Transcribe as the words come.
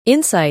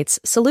Insights,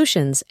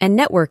 solutions, and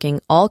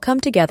networking all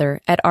come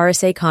together at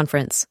RSA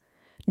Conference.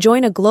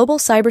 Join a global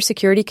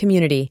cybersecurity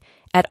community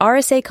at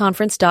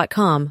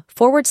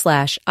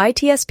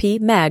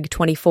rsaconference.com/ITSP Mag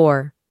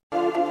 24.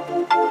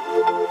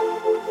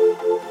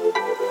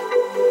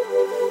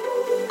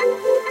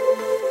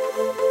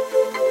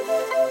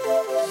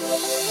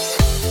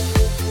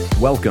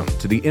 Welcome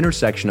to the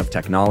intersection of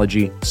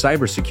technology,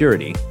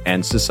 cybersecurity,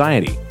 and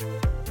society.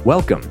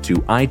 Welcome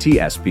to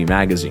ITSP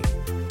Magazine.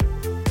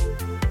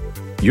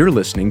 You're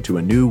listening to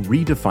a new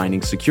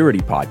Redefining Security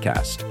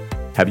podcast.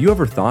 Have you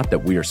ever thought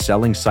that we are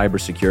selling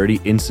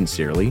cybersecurity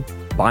insincerely,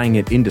 buying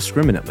it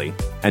indiscriminately,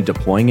 and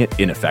deploying it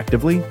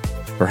ineffectively?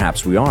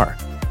 Perhaps we are.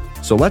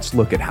 So let's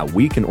look at how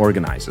we can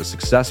organize a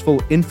successful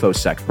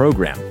InfoSec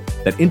program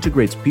that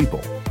integrates people,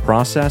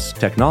 process,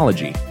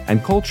 technology,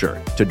 and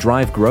culture to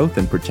drive growth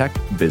and protect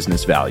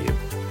business value.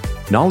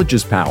 Knowledge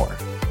is power,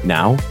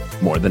 now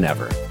more than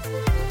ever.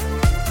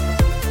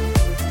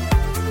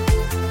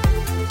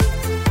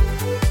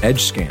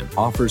 EdgeScan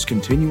offers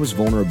continuous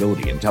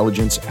vulnerability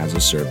intelligence as a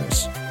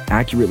service,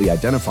 accurately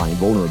identifying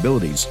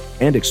vulnerabilities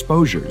and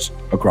exposures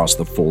across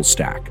the full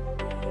stack.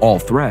 All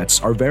threats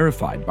are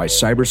verified by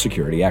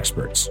cybersecurity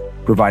experts,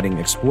 providing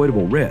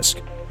exploitable risk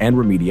and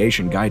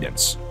remediation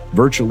guidance,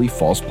 virtually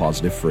false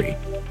positive free.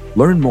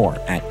 Learn more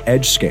at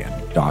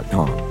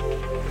edgescan.com.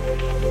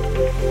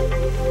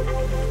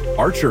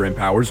 Archer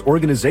empowers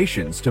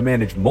organizations to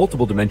manage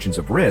multiple dimensions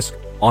of risk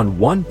on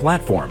one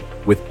platform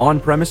with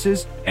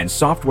on-premises and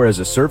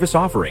software-as-a-service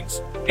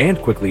offerings, and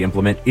quickly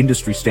implement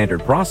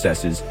industry-standard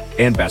processes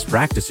and best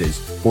practices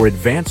for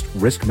advanced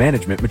risk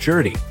management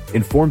maturity,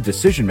 informed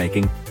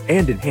decision-making,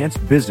 and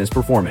enhanced business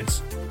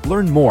performance.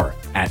 Learn more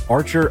at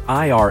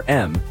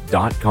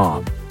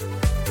archerirm.com.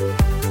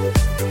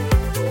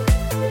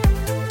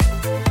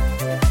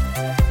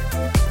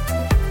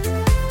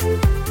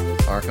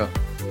 Marco.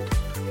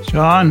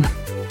 John.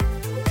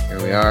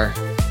 Here we are.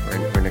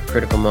 We're in a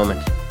critical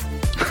moment.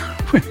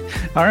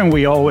 Aren't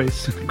we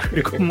always in a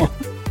critical moment?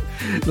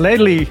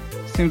 Lately,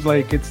 seems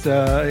like it's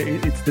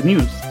the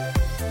news.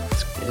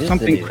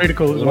 Something news.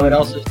 Critical. You know what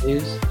else is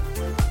news?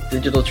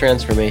 Digital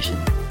transformation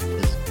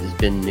has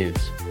been news.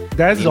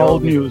 That's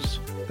old news.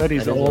 That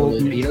is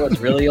old news. You know what's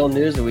really old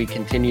news that we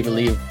continue to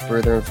leave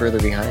further and further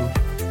behind?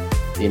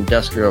 The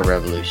Industrial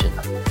Revolution.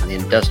 The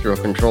industrial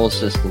control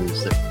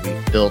systems that we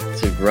built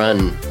to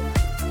run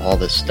all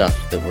this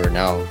stuff that we're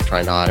now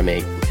trying to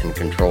automate and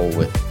control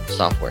with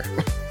software.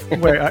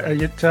 Wait, are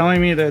you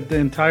telling me that the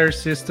entire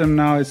system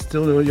now is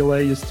still the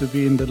way it used to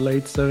be in the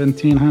late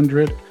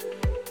 1700s?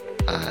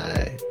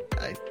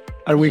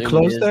 Are we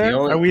close there?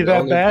 Are we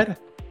that bad?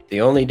 The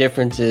only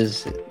difference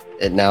is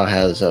it now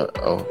has an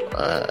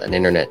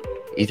internet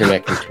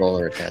Ethernet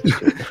controller attached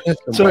to it.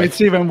 So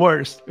it's even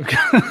worse.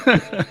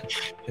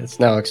 It's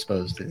now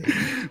exposed.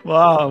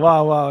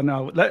 Wow.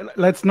 No,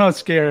 let's not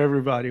scare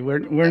everybody.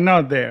 We're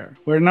not there.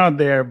 We're not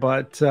there.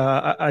 But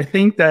I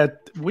think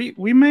that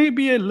we may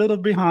be a little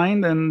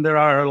behind, and there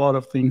are a lot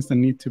of things that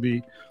need to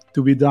be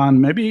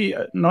done. Maybe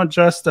not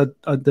just at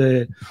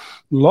the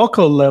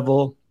local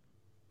level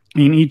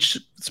in each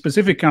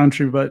specific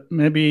country, but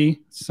maybe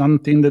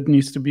something that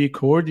needs to be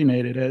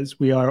coordinated, as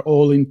we are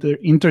all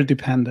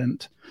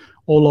interdependent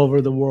all over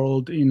the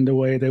world in the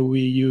way that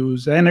we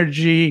use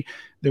energy,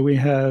 that we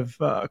have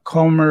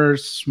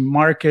commerce,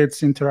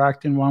 markets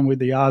interacting one with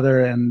the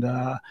other, and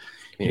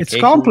it's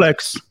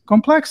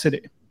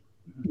complexity.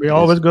 We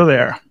always go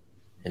there.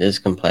 It is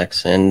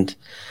complex, and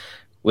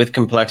with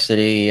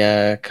complexity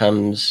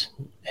comes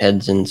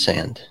heads in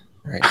sand,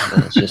 right? So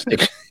let's just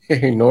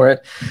ignore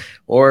it.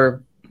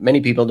 Or many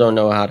people don't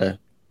know how to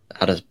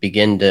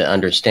begin to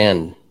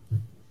understand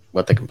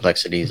what the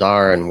complexities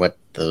are and what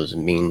those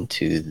mean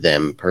to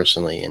them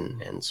personally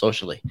and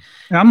socially.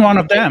 I'm one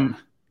of them.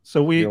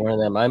 So you're one of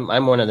them.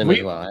 I'm one of them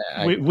as well.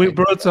 We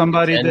brought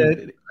somebody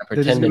that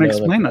is going to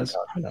explain us.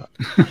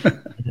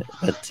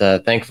 But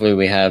thankfully,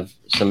 we have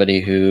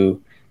somebody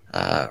who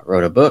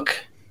wrote a book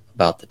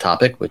about the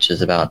topic, which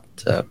is about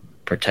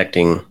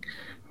protecting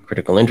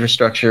critical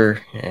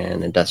infrastructure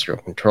and industrial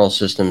control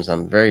systems.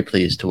 I'm very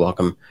pleased to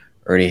welcome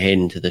Ernie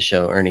Hayden to the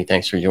show. Ernie,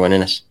 thanks for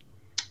joining us.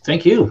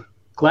 Thank you.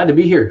 Glad to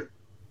be here.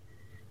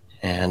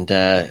 And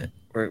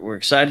we're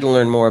excited to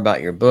learn more about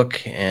your book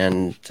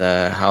and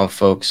how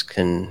folks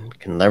can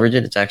leverage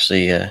it. It's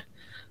actually a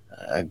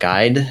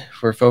guide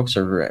for folks,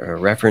 or a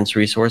reference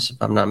resource, if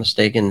I'm not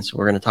mistaken. So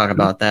we're going to talk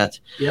about that.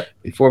 Yep.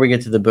 Before we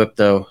get to the book,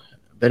 though,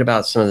 a bit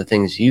about some of the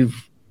things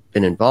you've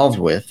been involved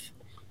with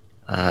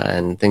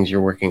and things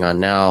you're working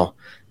on now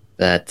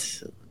that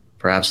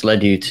perhaps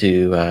led you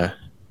to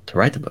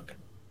write the book.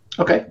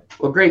 Okay.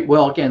 Well, great.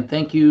 Well, again,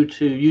 thank you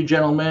to you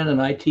gentlemen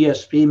and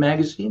ITSP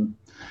Magazine.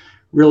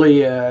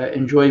 Really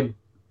enjoy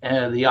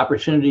the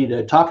opportunity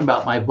to talk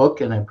about my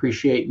book, and I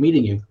appreciate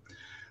meeting you.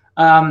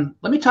 Let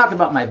me talk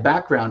about my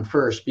background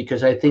first,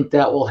 because I think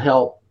that will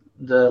help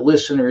the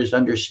listeners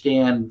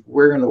understand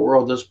where in the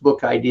world this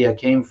book idea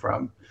came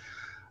from.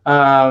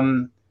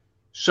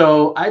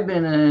 So I've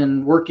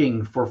been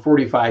working for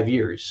 45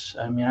 years.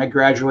 I mean, I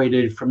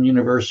graduated from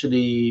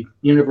University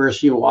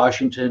of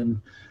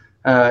Washington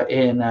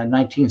in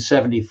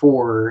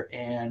 1974.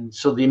 And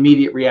so the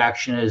immediate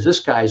reaction is, this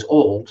guy's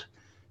old.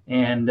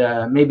 And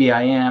maybe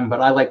I am, but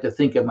I like to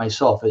think of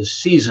myself as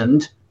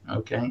seasoned.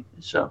 Okay.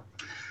 So,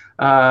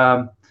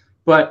 so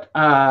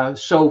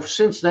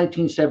since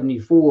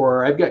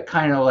 1974, I've got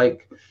kind of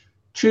like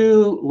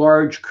two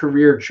large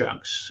career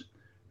chunks.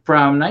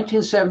 From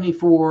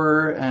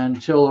 1974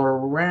 until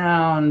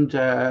around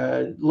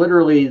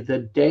literally the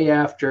day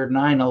after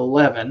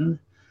 9/11,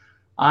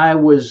 I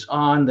was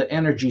on the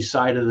energy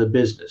side of the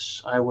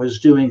business. I was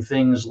doing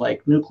things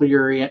like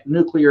nuclear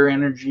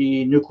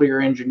energy,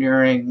 nuclear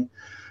engineering.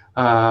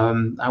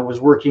 I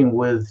was working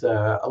with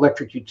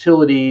electric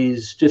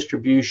utilities,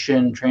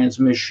 distribution,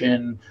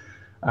 transmission,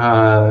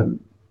 other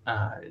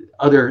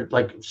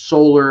like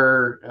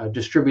solar,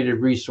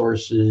 distributed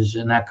resources,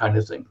 and that kind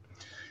of thing.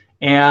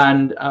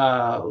 And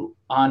on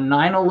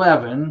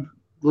 9/11,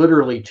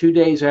 literally 2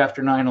 days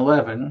after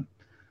 9/11,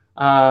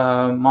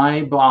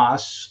 my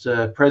boss,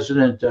 the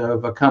president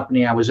of a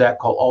company I was at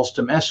called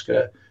Alstom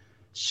Esca,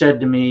 said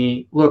to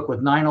me, look,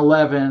 with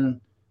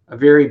 9/11, a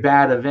very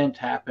bad event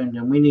happened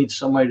and we need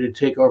somebody to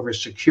take over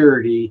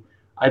security.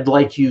 I'd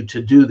like you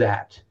to do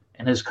that.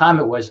 And his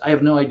comment was, I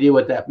have no idea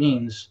what that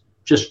means.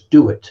 Just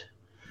do it.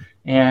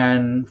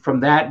 And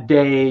from that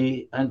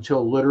day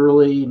until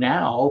literally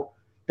now,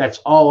 that's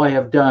all I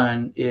have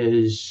done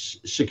is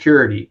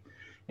security.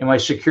 And my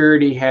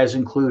security has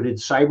included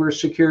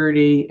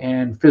cybersecurity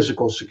and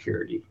physical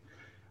security.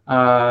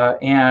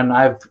 And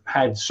I've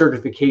had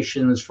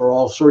certifications for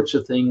all sorts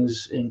of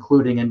things,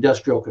 including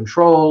industrial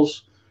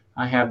controls.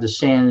 I have the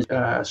SAN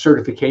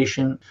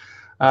certification.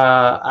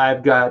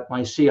 I've got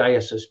my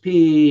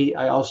CISSP.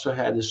 I also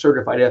had the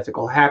certified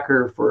ethical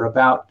hacker for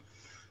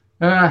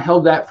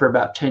held that for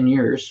about 10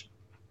 years.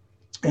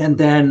 And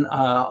then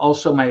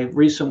also my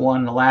recent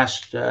one, the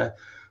last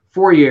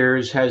 4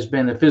 years, has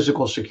been a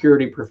physical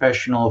security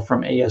professional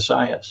from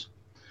ASIS.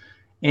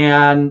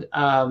 And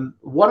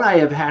what I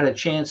have had a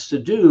chance to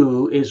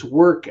do is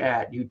work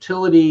at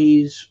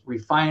utilities,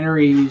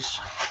 refineries.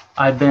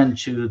 I've been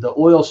to the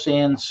oil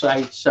sand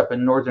sites up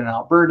in northern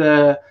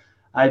Alberta.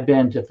 I've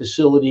been to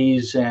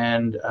facilities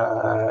and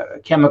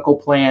chemical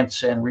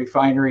plants and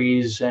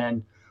refineries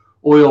and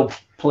oil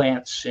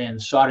plants in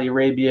Saudi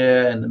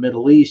Arabia and the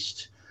Middle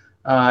East.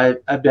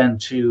 I've been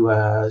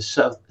to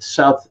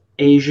South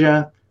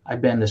Asia.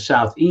 I've been to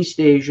Southeast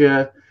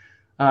Asia.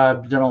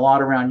 I've done a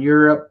lot around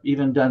Europe,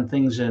 even done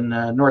things in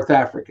North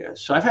Africa.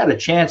 So I've had a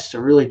chance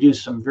to really do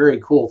some very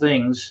cool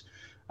things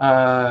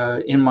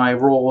in my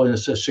role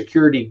as a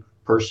security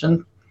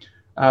person.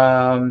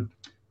 The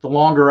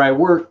longer I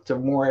work, the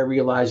more I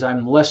realize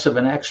I'm less of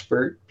an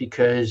expert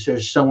because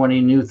there's so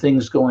many new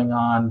things going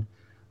on.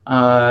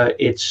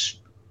 It's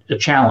a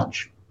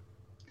challenge.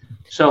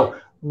 So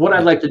what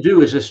I'd like to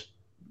do is just,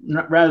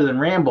 rather than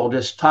ramble,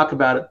 just talk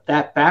about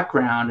that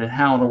background and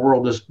how in the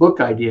world this book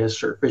idea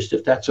surfaced,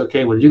 if that's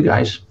okay with you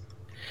guys.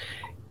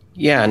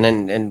 Yeah,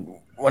 and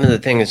one of the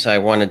things I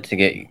wanted to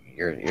get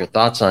your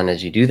thoughts on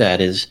as you do that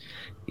is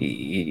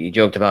you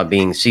joked about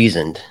being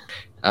seasoned.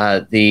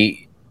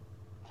 The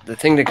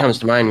thing that comes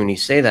to mind when you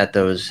say that,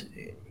 though, is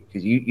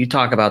you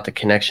talk about the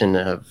connection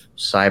of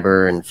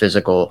cyber and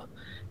physical,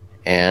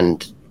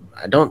 and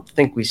I don't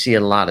think we see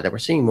a lot of that. We're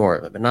seeing more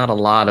of it, but not a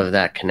lot of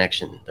that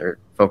connection.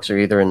 Folks are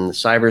either in the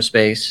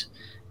cyberspace,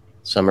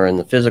 some are in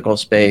the physical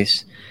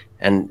space,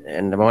 and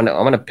I'm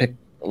going to pick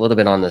a little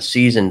bit on the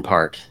season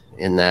part,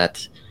 in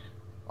that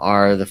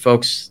are the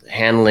folks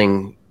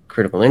handling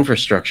critical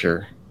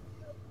infrastructure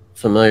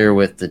familiar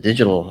with the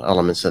digital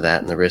elements of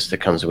that and the risk that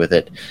comes with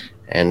it,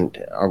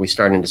 and are we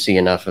starting to see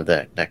enough of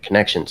that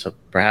connection? So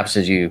perhaps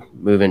as you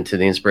move into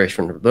the inspiration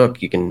from the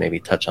book, you can maybe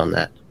touch on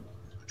that.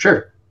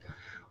 Sure.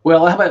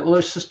 Well,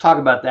 let's just talk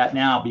about that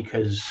now,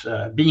 because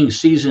being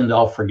seasoned,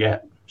 I'll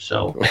forget.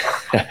 So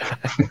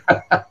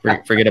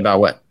forget about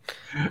what?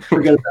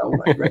 Forget about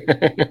what,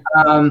 right?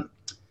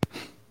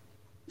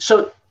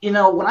 So,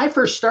 when I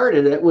first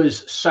started, it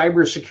was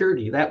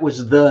cybersecurity. That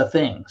was the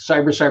thing.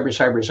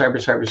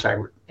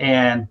 Cyber.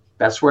 And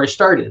that's where I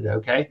started,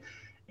 okay?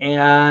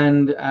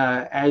 And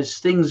as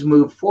things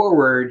move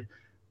forward,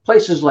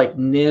 places like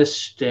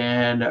NIST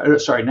and,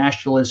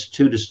 National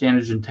Institute of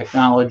Standards and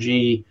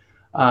Technology,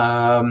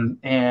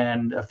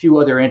 and a few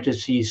other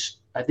entities,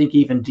 I think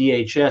even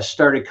DHS,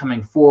 started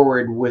coming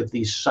forward with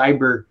the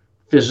cyber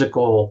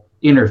physical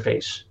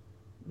interface,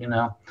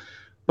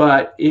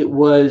 but it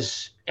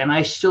was, and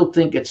I still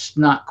think it's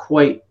not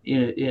quite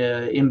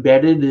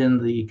embedded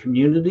in the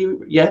community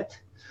yet,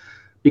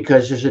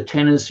 because there's a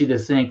tendency to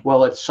think,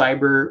 well, it's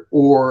cyber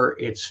or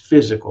it's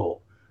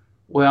physical.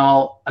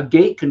 Well, a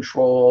gate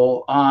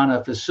control on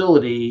a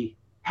facility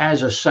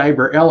has a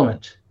cyber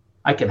element.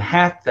 I can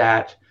hack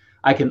that.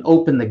 I can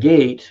open the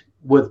gate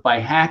by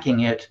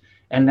hacking it,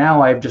 and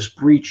now I've just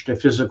breached a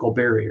physical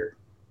barrier.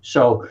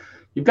 So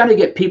you've got to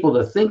get people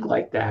to think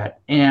like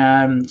that.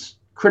 And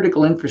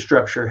critical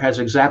infrastructure has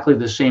exactly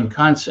the same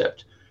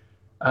concept.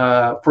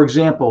 For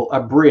example, a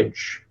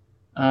bridge.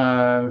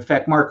 In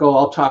fact, Marco,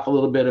 I'll talk a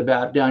little bit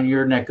about down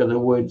your neck of the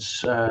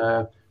woods.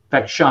 In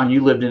fact, Sean,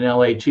 you lived in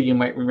LA too. You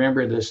might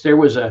remember this. There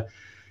was a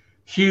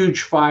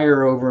huge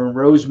fire over in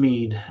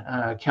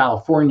Rosemead,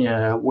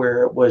 California,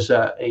 where it was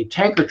a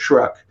tanker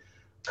truck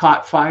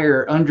caught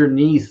fire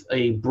underneath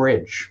a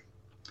bridge.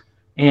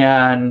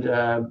 And,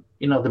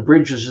 the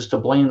bridge was just a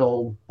plain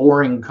old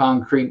boring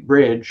concrete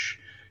bridge.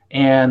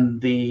 And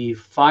the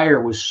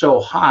fire was so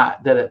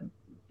hot that it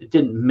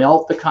didn't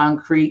melt the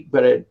concrete,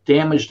 but it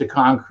damaged the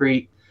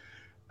concrete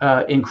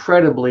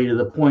incredibly, to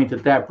the point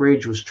that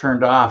bridge was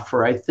turned off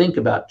for, I think,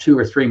 about 2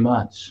 or 3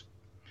 months.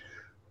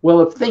 Well,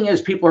 the thing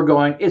is, people are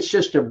going, it's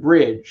just a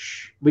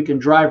bridge. We can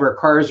drive our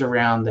cars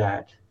around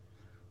that.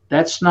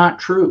 That's not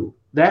true.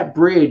 That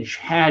bridge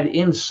had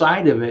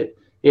inside of it,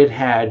 it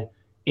had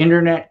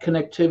internet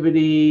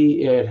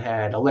connectivity, it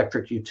had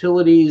electric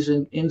utilities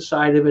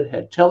inside of it,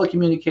 had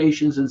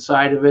telecommunications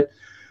inside of it.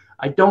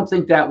 I don't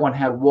think that one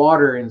had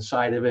water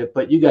inside of it,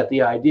 but you got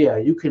the idea.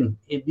 You can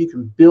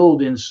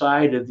build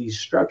inside of these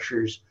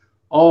structures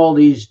all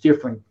these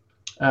different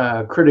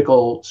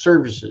critical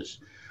services.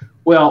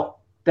 Well,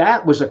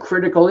 that was a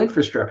critical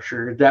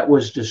infrastructure that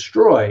was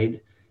destroyed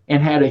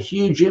and had a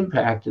huge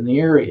impact in the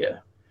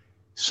area.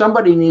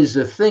 Somebody needs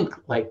to think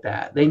like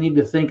that. They need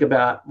to think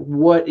about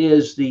what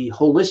is the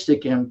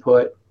holistic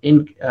input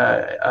in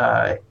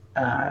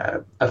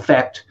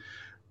effect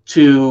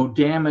to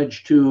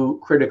damage to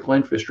critical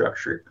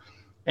infrastructure.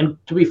 And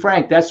to be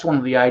frank, that's one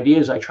of the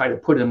ideas I try to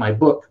put in my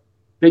book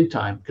big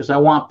time, because I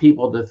want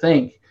people to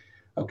think,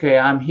 okay,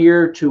 I'm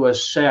here to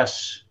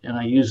assess, and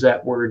I use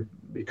that word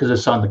because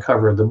it's on the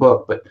cover of the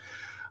book, but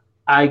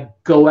I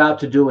go out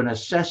to do an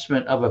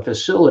assessment of a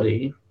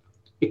facility.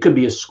 It could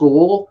be a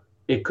school,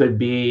 it could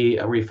be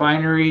a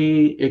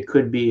refinery, it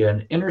could be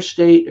an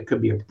interstate, it could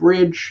be a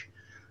bridge,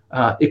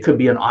 it could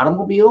be an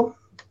automobile,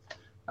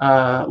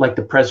 like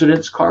the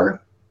president's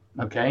car,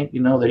 okay,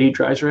 that he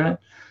drives around.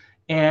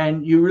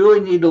 And you really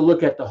need to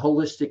look at the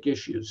holistic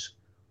issues.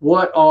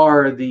 What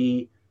are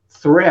the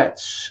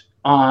threats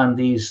on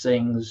these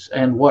things,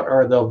 and what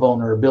are the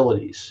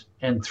vulnerabilities?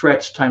 And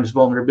threats times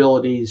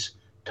vulnerabilities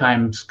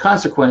times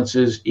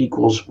consequences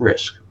equals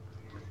risk.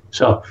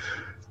 So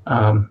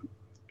how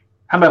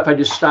about if I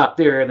just stop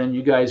there, and then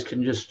you guys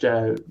can just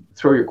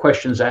throw your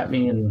questions at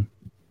me? And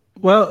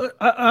well,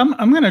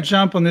 I'm going to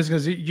jump on this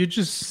because you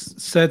just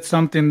said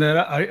something that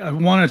I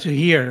wanted to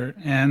hear,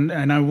 and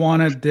I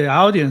wanted the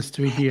audience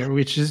to hear,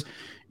 which is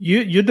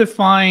you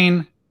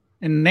define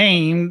and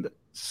named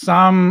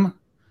some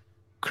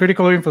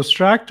critical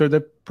infrastructure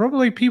that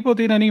probably people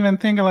didn't even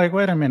think, like,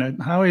 wait a minute,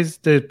 how is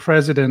the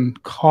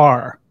president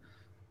car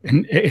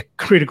a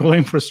critical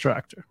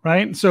infrastructure,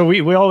 right? So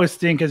we always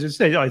think, as you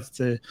say, it's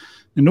the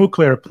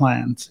nuclear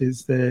plants,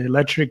 it's the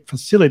electric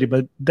facility,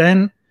 but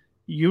then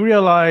you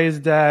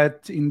realize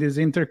that in this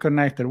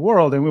interconnected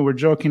world, and we were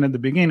joking at the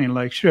beginning,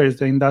 like, sure, it's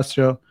the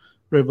industrial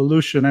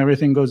revolution,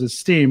 everything goes as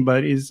steam,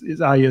 but is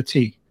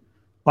IoT.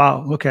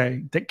 Wow.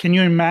 Okay. Can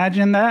you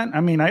imagine that?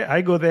 I mean,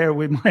 I go there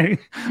with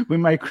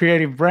my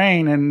creative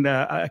brain, and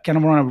I kind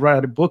of want to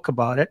write a book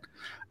about it,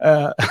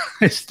 a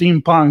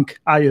steampunk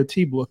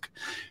IoT book.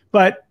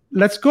 But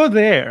let's go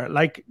there.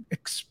 Like,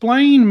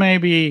 explain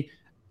maybe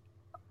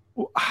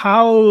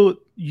how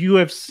you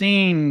have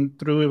seen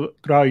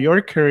throughout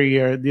your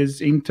career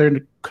this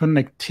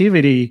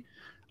interconnectivity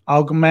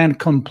augment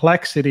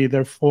complexity,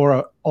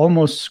 therefore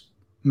almost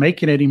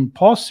making it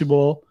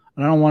impossible.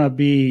 I don't want to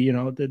be,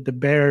 the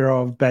bearer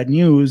of bad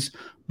news,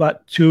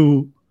 but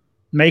to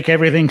make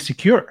everything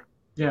secure.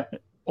 Yeah.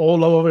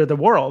 All over the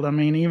world. I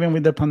mean, even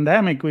with the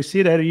pandemic, we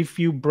see that if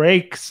you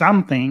break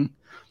something,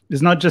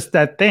 it's not just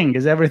that thing,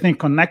 it's everything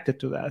connected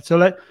to that. So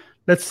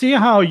let's see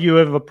how you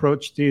have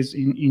approached this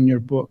in your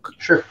book.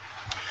 Sure.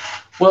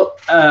 Well,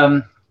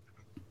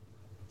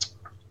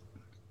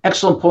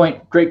 excellent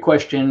point. Great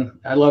question.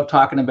 I love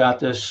talking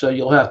about this. So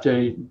you'll have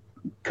to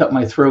cut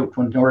my throat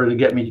in order to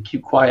get me to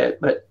keep quiet,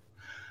 but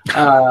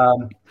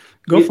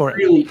go for it.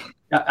 Really,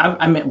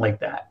 I meant like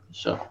that.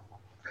 So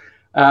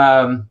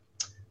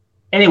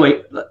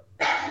anyway,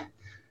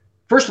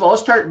 first of all,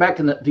 let's start back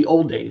in the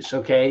old days.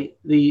 Okay,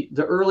 the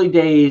early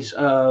days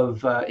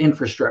of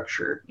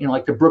infrastructure.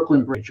 Like the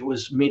Brooklyn Bridge, it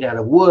was made out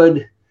of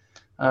wood.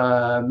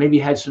 Maybe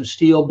had some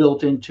steel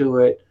built into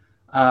it,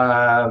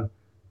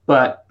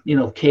 but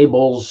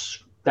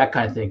cables, that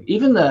kind of thing.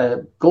 Even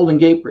the Golden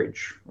Gate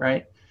Bridge,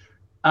 right?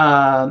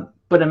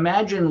 But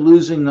imagine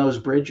losing those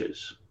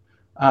bridges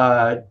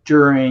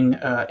during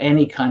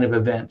any kind of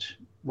event,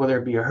 whether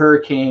it be a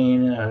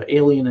hurricane,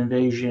 alien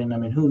invasion. I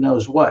mean, who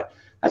knows what?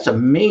 That's a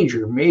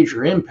major,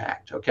 major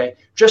impact, okay?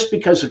 Just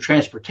because of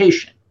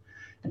transportation.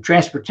 And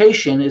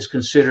transportation is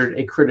considered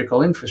a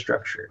critical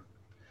infrastructure.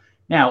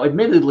 Now,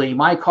 admittedly,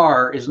 my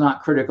car is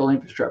not critical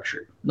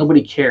infrastructure.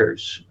 Nobody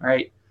cares,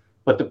 right?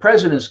 But the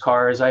president's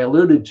car, as I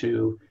alluded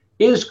to,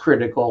 is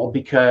critical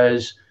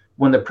because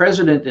when the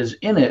president is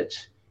in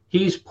it,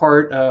 he's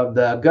part of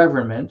the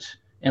government,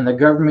 and the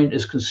government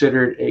is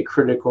considered a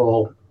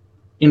critical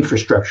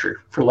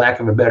infrastructure, for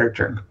lack of a better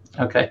term,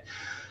 okay?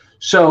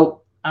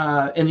 So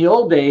in the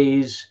old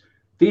days,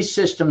 these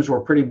systems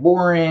were pretty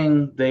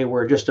boring. They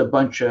were just a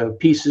bunch of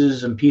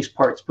pieces and piece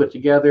parts put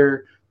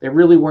together. There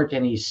really weren't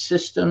any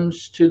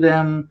systems to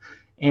them.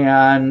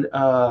 And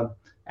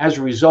as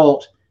a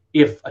result,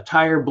 if a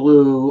tire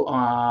blew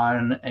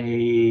on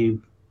a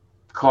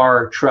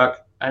car,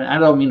 truck, and I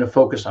don't mean to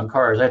focus on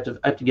cars, I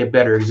have to get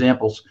better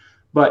examples.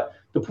 But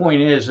the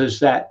point is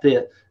that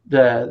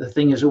the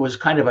thing is, it was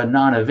kind of a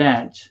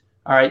non-event.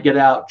 All right, get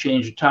out,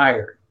 change a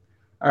tire.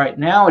 All right,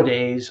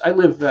 nowadays, I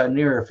live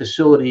near a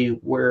facility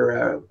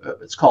where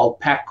it's called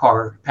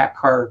PACCAR.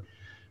 PACCAR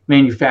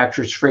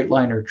manufactures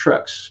Freightliner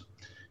trucks.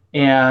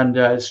 And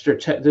this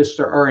is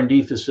their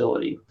R&D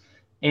facility.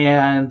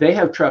 And they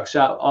have trucks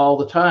out all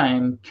the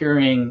time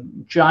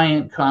carrying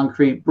giant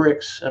concrete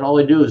bricks. And all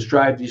they do is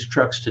drive these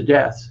trucks to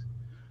death.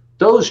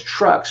 Those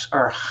trucks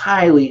are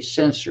highly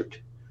censored,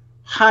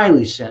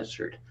 highly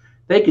censored.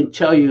 They can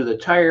tell you the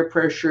tire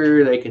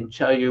pressure. They can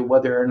tell you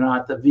whether or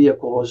not the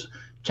vehicle's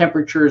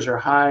temperatures are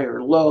high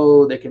or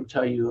low. They can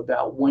tell you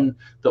about when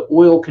the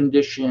oil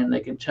condition. They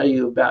can tell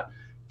you about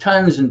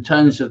tons and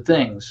tons of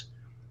things.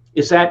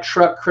 Is that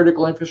truck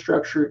critical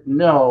infrastructure?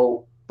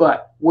 No.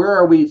 But where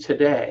are we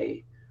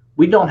today?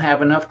 We don't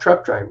have enough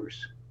truck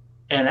drivers.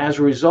 And as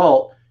a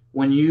result,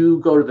 when you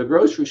go to the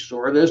grocery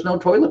store, there's no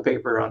toilet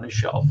paper on the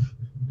shelf.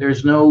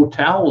 There's no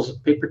towels,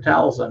 paper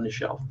towels on the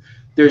shelf.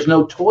 There's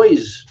no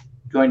toys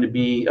going to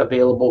be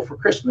available for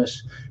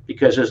Christmas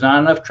because there's not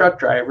enough truck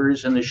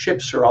drivers and the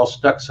ships are all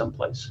stuck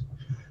someplace.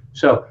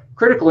 So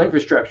critical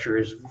infrastructure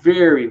is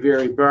very,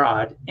 very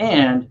broad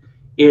and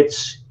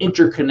it's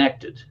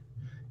interconnected.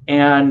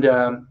 And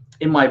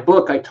in my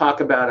book, I talk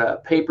about a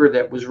paper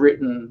that was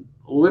written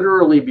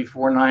literally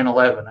before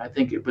 9/11. I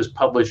think it was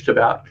published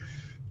about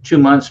 2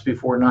 months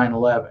before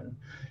 9/11.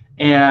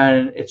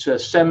 And it's a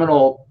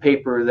seminal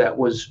paper that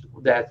was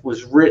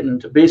written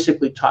to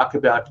basically talk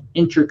about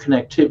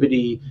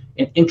interconnectivity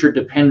and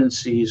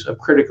interdependencies of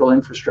critical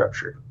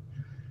infrastructure.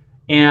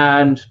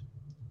 And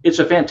it's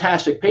a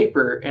fantastic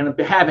paper. And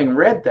having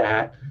read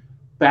that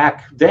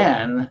back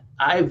then,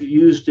 I've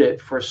used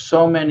it for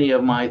so many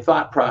of my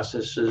thought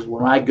processes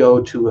when I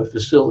go to a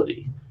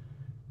facility.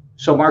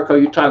 So Marco,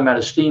 you're talking about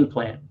a steam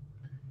plant.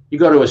 You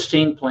go to a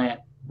steam plant,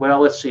 well,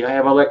 let's see, I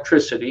have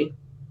electricity.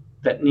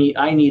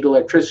 I need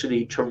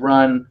electricity to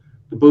run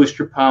the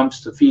booster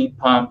pumps, the feed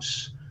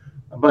pumps,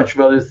 a bunch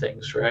of other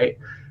things, right?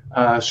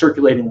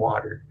 Circulating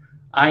water.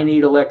 I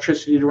need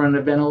electricity to run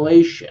the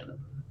ventilation.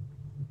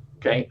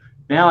 Okay,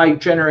 now I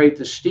generate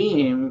the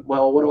steam.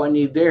 Well, what do I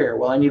need there?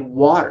 Well, I need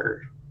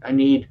water. I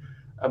need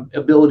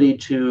ability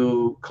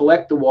to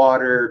collect the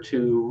water,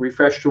 to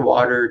refresh the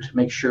water, to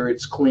make sure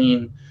it's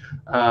clean,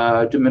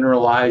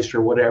 demineralized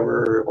or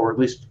whatever, or at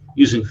least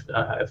using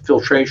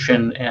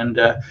filtration and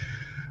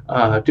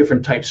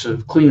different types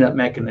of cleanup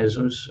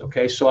mechanisms.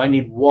 Okay, so I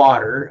need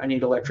water, I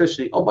need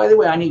electricity. Oh, by the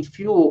way, I need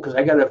fuel because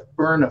I got to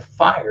burn a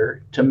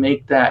fire to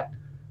make that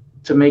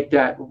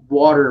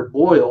water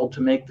boil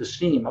to make the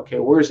steam. Okay,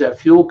 where does that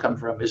fuel come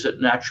from? Is it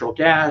natural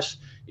gas?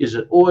 Is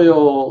it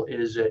oil?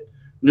 Is it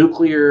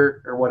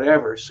nuclear or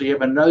whatever? So you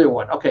have another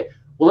one. Okay,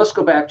 well, let's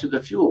go back to the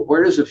fuel.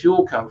 Where does the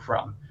fuel come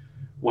from?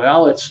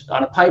 Well, it's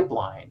on a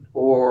pipeline,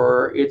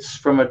 or it's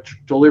from a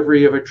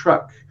delivery of a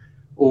truck,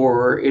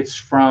 or it's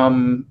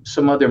from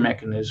some other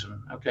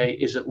mechanism. Okay,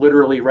 is it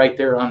literally right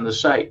there on the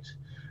site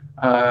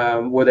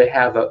where they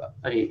have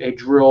a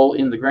drill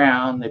in the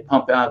ground, they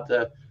pump out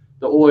the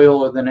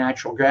oil or the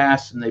natural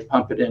gas and they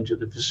pump it into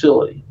the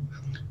facility?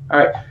 All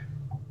right.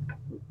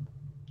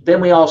 Then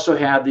we also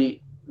have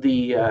the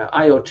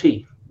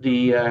IoT,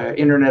 the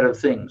Internet of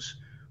Things.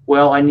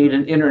 Well, I need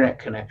an internet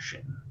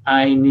connection.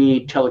 I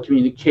need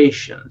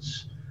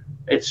telecommunications,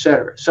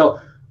 etc. So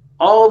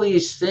all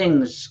these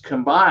things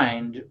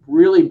combined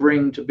really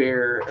bring to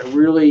bear a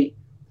really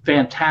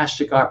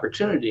fantastic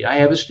opportunity. I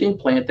have a steam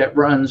plant that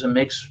runs and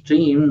makes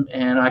steam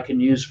and I can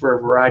use for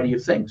a variety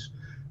of things.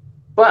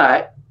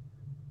 But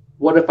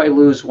what if I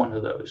lose one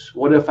of those?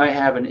 What if I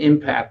have an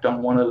impact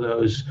on one of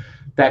those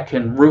that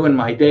can ruin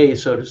my day,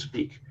 so to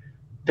speak?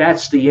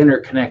 That's the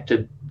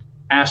interconnected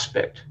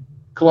aspect.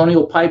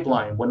 Colonial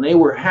Pipeline, when they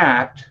were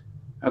hacked,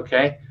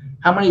 okay,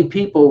 how many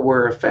people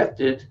were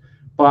affected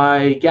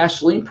by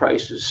gasoline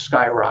prices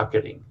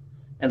skyrocketing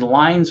and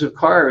lines of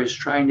cars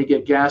trying to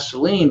get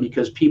gasoline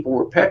because people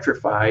were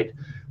petrified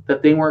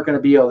that they weren't going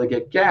to be able to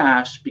get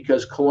gas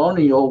because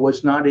Colonial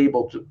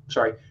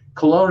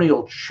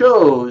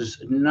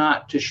chose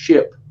not to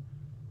ship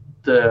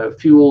the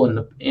fuel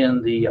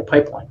in the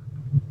pipeline.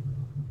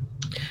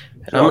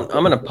 And I'm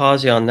going to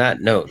pause you on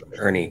that note,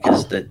 Ernie,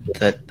 because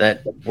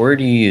that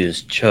word you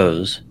used,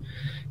 chose,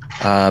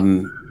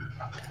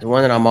 the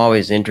one that I'm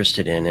always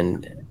interested in,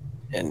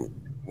 and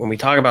when we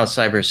talk about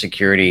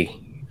cybersecurity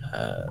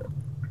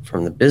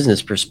from the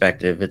business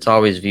perspective, it's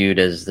always viewed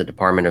as the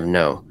department of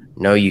no.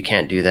 No, you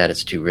can't do that.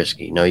 It's too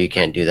risky. No, you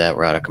can't do that.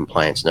 We're out of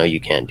compliance. No, you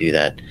can't do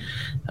that.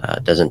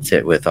 It doesn't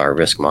fit with our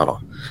risk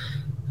model.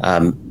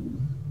 When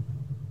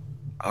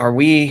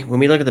we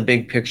look at the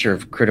big picture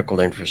of critical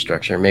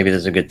infrastructure, maybe this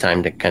is a good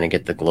time to kind of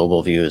get the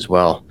global view as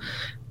well.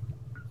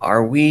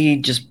 Are we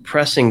just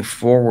pressing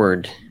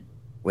forward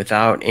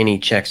without any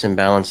checks and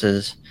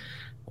balances,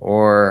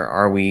 or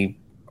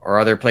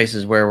are there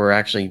places where we're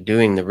actually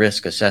doing the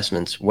risk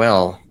assessments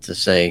well to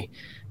say,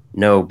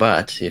 no,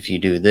 but if you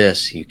do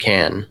this, you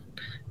can?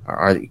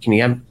 Can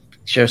you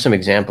share some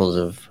examples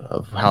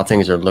of how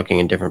things are looking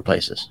in different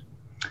places?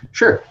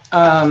 Sure.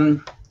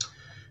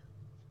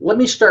 Let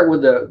me start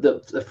with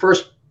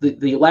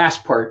the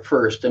last part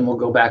first, and we'll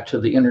go back to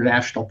the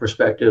international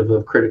perspective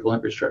of critical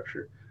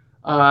infrastructure.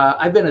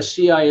 I've been a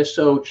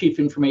CISO, Chief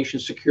Information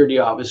Security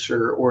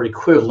Officer, or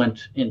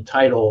equivalent in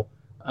title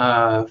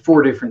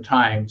 4 different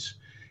times.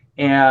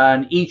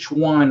 And each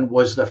one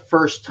was the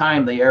first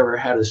time they ever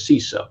had a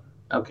CISO.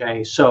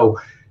 Okay, so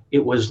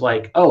it was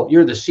like, oh,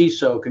 you're the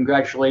CISO,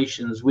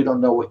 congratulations. We don't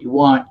know what you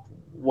want,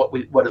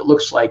 what it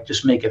looks like,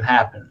 just make it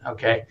happen.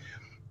 Okay.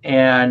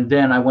 And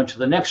then I went to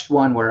the next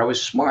one where I was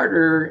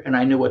smarter and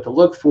I knew what to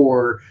look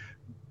for,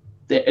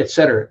 et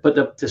cetera.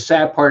 But the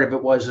sad part of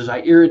it was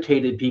I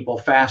irritated people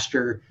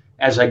faster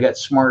as I got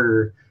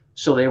smarter.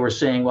 So they were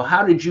saying, well,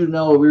 how did you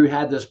know we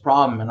had this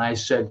problem? And I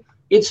said,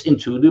 it's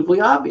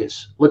intuitively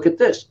obvious. Look at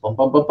this, bum,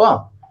 bum, bum,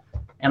 bum.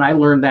 And I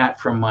learned that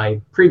from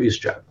my previous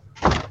job.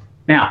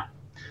 Now,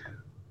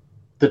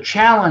 the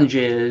challenge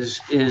is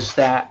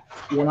that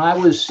when I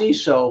was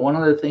CISO, one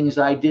of the things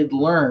I did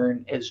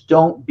learn is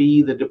don't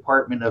be the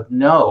department of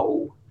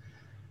no.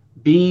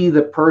 Be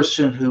the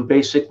person who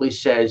basically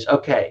says,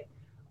 okay,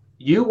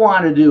 you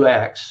want to do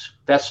X,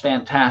 that's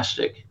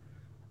fantastic.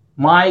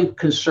 My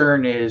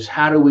concern is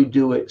how do we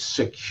do it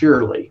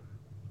securely?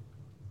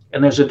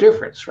 And there's a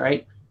difference,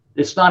 right?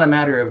 It's not a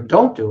matter of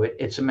don't do it,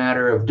 it's a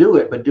matter of do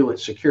it, but do it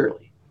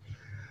securely.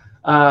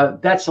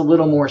 That's a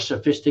little more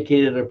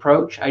sophisticated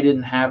approach. I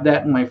didn't have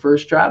that in my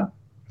first job.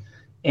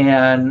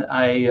 And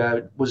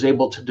I was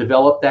able to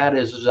develop that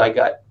as I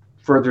got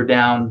further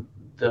down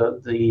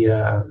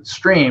the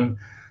stream.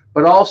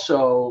 But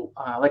also,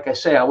 like I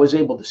say, I was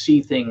able to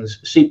see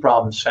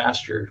problems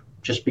faster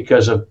just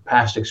because of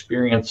past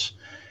experience.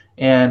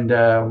 And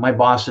my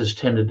bosses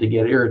tended to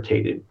get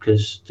irritated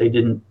because they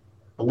didn't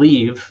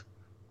believe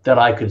that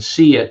I could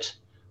see it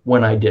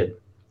when I did.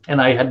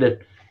 And I had to,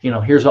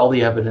 here's all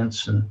the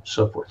evidence and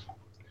so forth.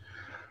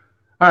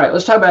 All right,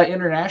 let's talk about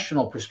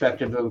international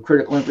perspective of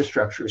critical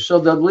infrastructure. So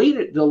the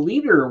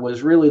leader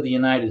was really the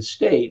United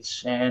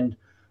States. And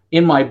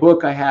in my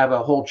book, I have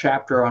a whole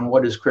chapter on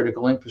what is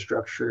critical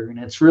infrastructure. And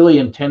it's really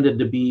intended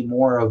to be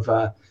more of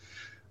a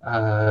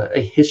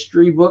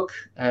history book,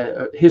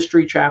 a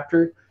history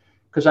chapter,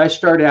 because I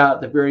started out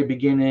at the very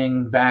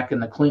beginning back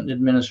in the Clinton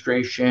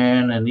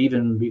administration and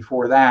even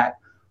before that,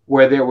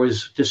 where there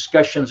was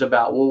discussions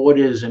about, well, what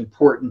is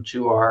important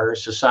to our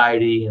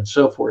society and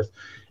so forth.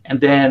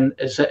 And then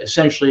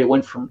essentially it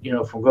went from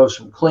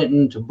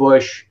Clinton to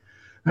Bush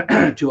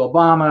to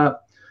Obama,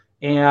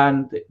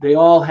 and they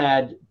all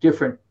had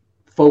different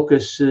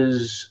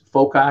foci,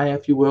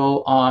 if you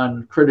will,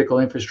 on critical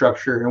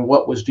infrastructure and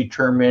what was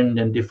determined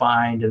and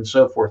defined and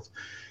so forth.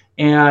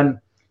 And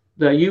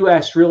the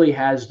U.S. really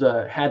had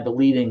the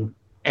leading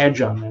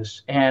edge on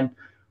this. And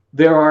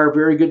there are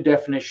very good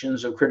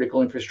definitions of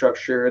critical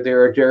infrastructure.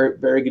 There are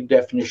very good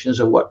definitions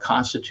of what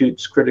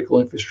constitutes critical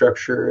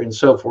infrastructure and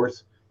so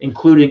forth,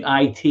 including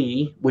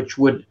IT, which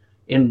would,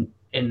 in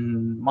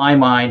my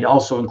mind,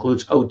 also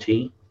includes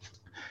OT.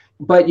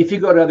 But if you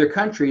go to other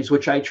countries,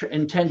 which I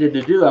intended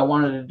to do, I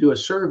wanted to do a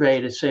survey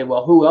to say,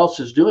 well, who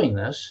else is doing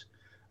this?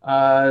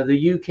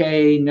 The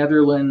UK,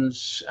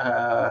 Netherlands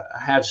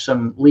have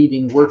some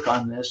leading work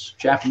on this.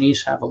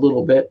 Japanese have a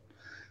little bit.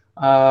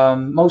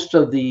 Most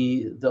of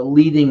the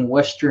leading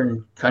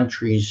Western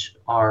countries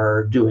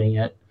are doing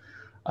it.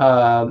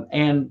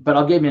 But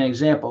I'll give you an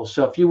example.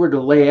 So if you were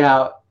to lay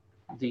out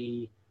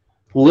the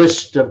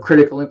list of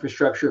critical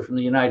infrastructure from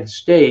the United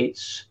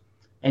States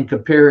and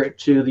compare it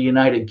to the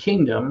United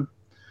Kingdom,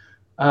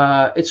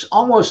 it's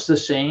almost the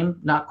same,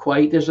 not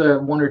quite. There's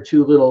one or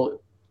two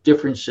little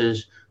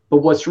differences.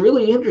 But what's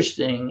really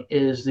interesting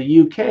is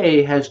the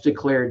UK has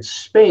declared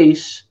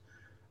space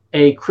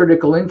a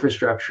critical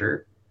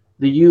infrastructure.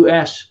 The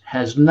US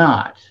has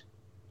not.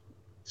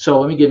 So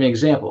let me give you an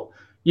example.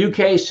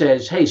 UK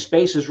says, hey,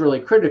 space is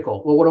really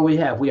critical. Well, what do we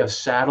have? We have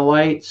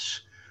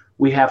satellites.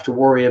 We have to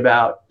worry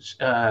about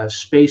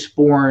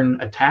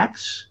spaceborne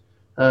attacks,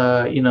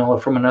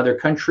 from another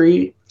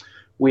country.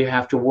 We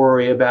have to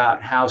worry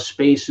about how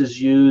space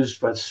is used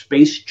for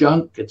space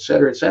junk, et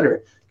cetera, et cetera.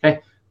 Okay,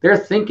 they're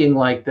thinking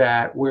like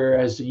that,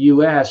 whereas the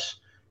U.S.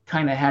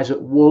 kind of has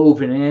it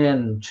woven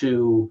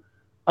into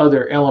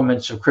other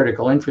elements of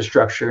critical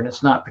infrastructure, and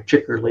it's not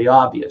particularly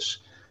obvious,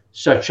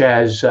 such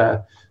as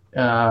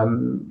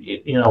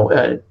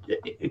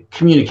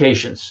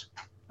communications.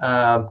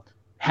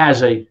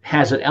 Has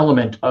an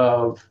element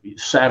of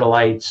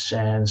satellites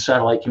and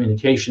satellite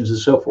communications and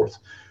so forth.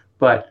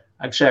 But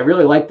like I say, I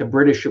really like the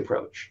British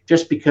approach,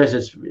 just because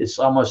it's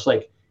almost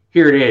like,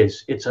 here it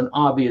is. It's an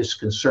obvious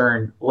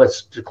concern.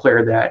 Let's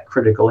declare that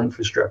critical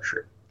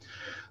infrastructure.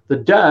 The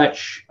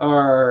Dutch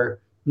are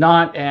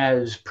not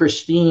as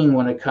pristine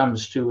when it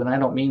comes to, and I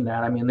don't mean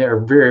that, I mean they're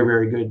very,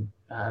 very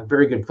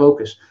good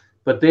focus.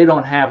 but they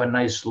don't have a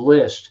nice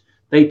list.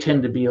 They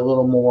tend to be a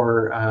little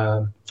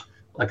more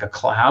like a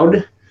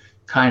cloud,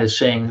 kind of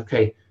saying,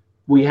 okay,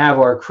 we have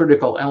our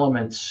critical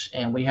elements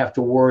and we have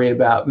to worry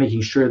about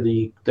making sure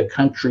the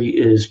country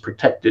is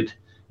protected.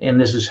 And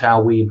this is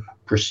how we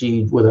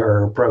proceed with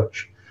our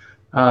approach.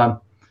 I'm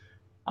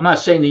not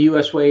saying the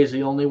U.S. way is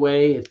the only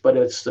way, but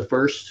it's the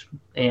first,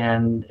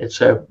 and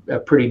it's a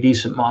pretty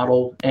decent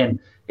model. And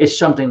it's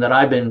something that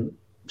I've been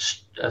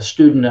a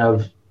student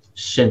of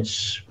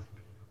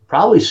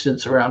probably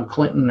since around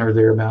Clinton or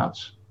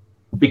thereabouts,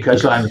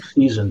 because I'm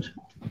seasoned.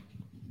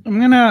 I'm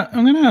gonna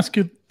ask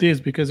you this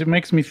because it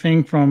makes me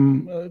think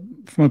from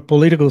a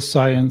political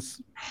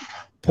science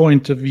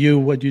point of view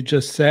what you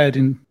just said.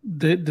 And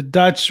the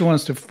Dutch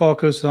wants to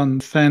focus on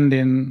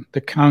defending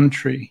the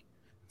country.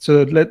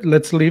 So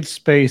let's leave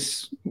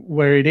space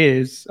where it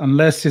is,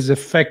 unless it's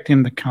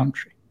affecting the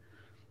country.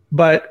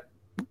 But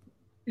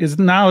is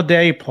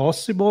nowadays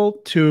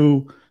possible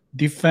to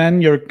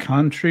defend your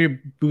country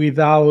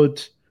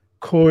without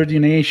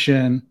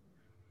coordination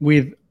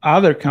with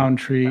other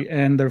country,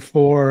 and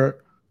therefore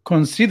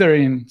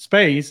considering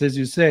space, as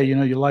you say, you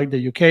like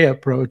the UK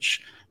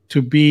approach,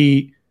 to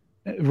be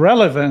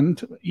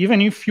relevant? Even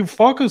if you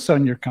focus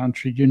on your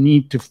country, you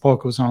need to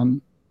focus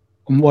on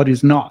what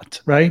is not,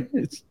 right?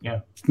 It's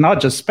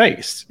not just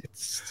space.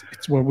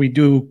 It's where we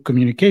do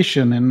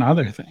communication and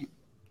other things.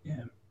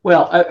 Yeah.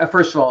 Well,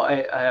 first of all,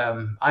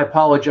 I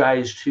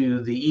apologize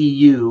to the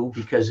EU,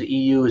 because the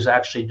EU is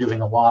actually doing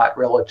a lot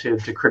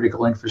relative to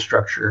critical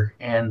infrastructure,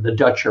 and the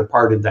Dutch are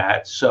part of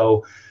that.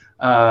 So,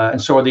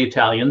 and so are the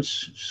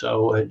Italians.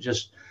 So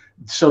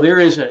so there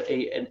is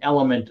an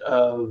element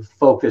of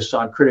focus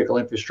on critical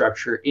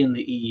infrastructure in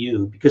the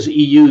EU, because the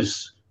EU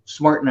is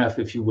smart enough,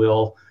 if you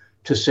will,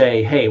 to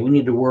say, hey, we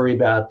need to worry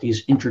about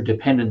these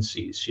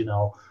interdependencies.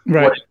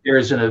 Right. What if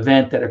there's an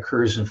event that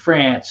occurs in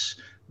France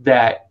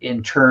that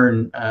in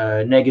turn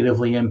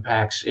negatively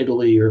impacts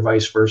Italy, or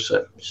vice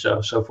versa,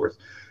 so forth.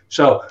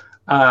 So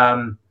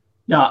no,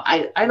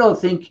 I don't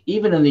think,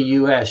 even in the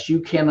U.S., you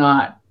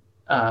cannot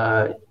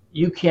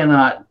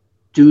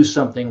do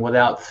something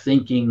without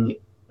thinking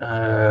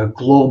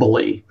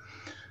globally.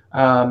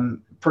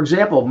 For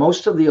example,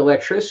 most of the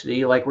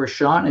electricity, like where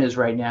Sean is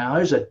right now,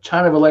 there's a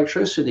ton of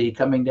electricity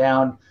coming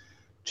down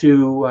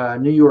to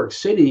New York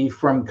City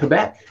from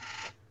Quebec.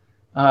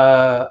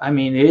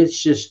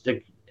 It's just,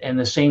 and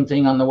the same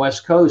thing on the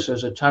West Coast.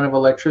 There's a ton of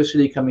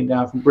electricity coming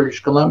down from British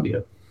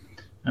Columbia.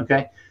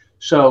 Okay,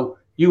 so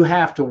you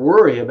have to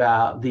worry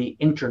about the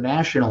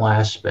international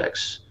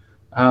aspects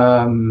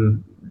for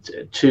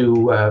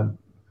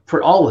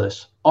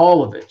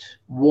all of it,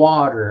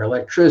 water,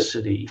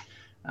 electricity.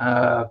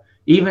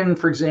 Even,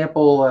 for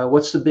example,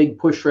 what's the big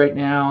push right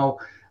now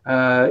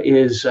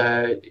is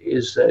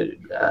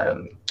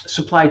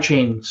supply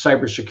chain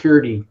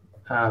cybersecurity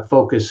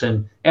focus,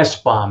 and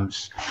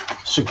SBOMs,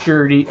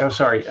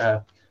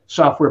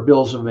 software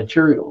bills of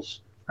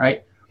materials,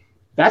 right?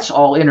 That's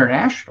all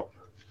international.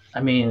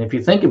 If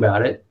you think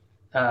about it,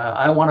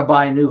 I want to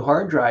buy a new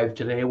hard drive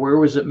today. Where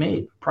was it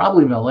made?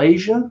 Probably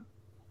Malaysia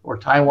or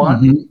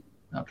Taiwan.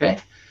 Mm-hmm. Okay.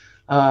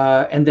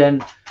 And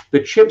then the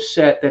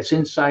chipset that's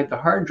inside the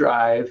hard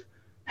drive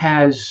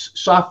has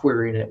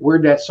software in it.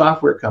 Where'd that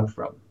software come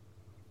from?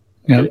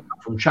 Yeah. Did it come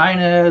from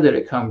China? Did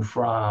it come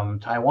from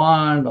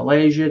Taiwan,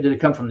 Malaysia? Did it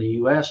come from the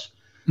US?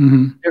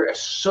 Mm-hmm. There are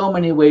so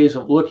many ways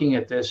of looking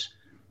at this.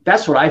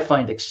 That's what I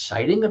find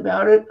exciting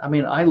about it.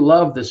 I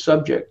love the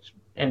subject,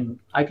 and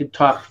I could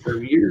talk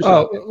for years.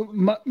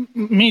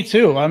 Me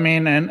too.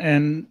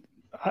 And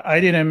I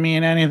didn't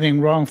mean anything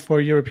wrong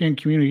for European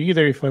community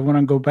either. If I want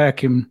to go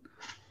back in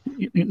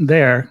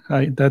there,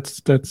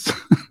 that's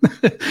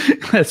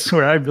that's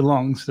where I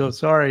belong. So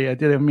sorry, I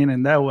didn't mean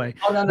it that way.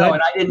 Oh no,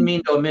 and I didn't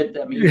mean to omit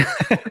them either.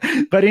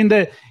 But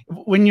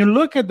when you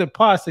look at the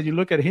past and you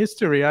look at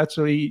history,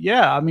 actually,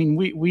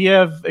 we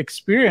have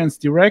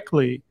experienced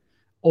directly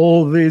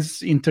all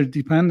this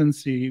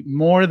interdependency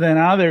more than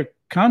other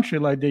country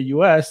like the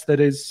US that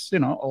is,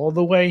 all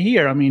the way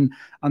here.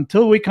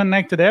 Until we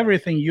connected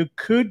everything, you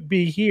could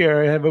be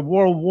here, have a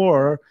world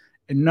war,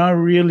 and not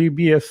really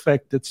be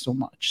affected so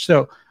much.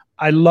 So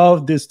I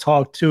love this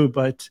talk too,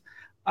 but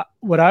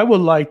what I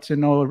would like to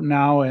know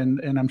now,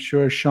 and I'm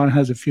sure Sean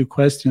has a few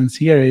questions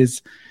here,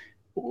 is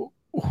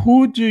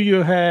who do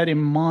you had in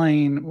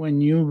mind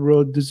when you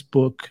wrote this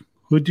book?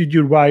 Who did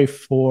you write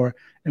for,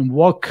 and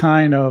what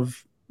kind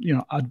of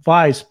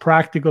advice,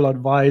 practical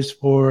advice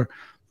for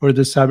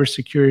the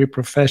cybersecurity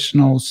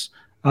professionals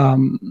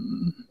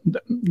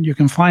you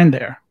can find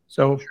there?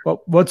 So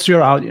what's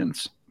your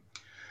audience?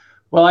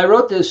 Well, I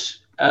wrote this,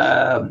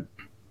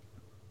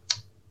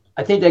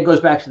 I think that goes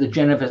back to the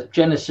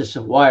genesis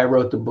of why I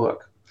wrote the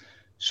book.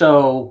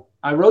 So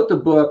I wrote the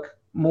book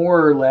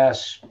more or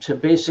less to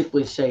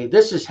basically say,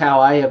 this is how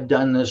I have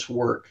done this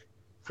work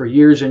for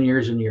years and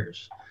years and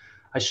years.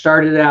 I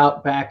started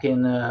out back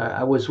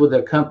I was with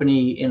a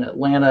company in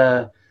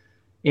Atlanta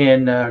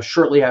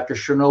shortly after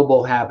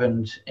Chernobyl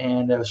happened.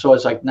 And so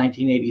it's like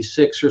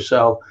 1986 or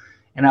so.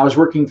 And I was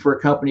working for a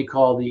company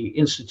called the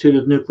Institute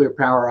of Nuclear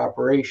Power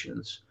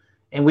Operations.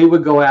 And we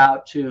would go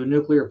out to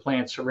nuclear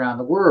plants around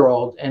the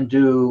world and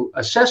do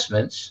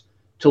assessments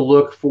to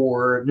look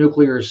for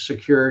nuclear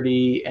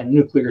security and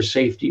nuclear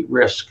safety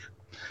risk.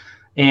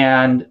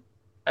 And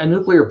a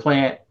nuclear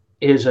plant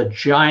is a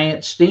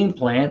giant steam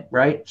plant,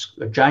 right?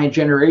 A giant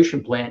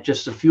generation plant,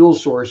 just the fuel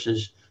source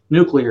is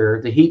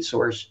nuclear, the heat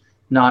source,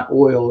 not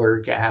oil or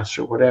gas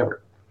or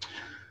whatever.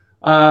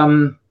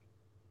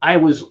 I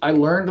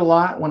learned a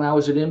lot when I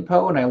was at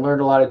INPO, and I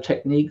learned a lot of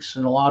techniques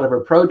and a lot of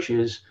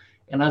approaches.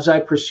 And as I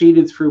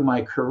proceeded through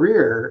my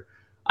career,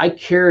 I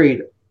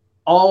carried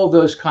all of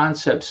those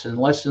concepts and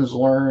lessons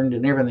learned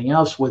and everything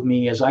else with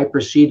me as I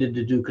proceeded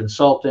to do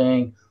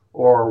consulting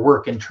or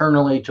work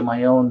internally to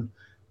my own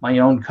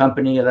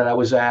company that I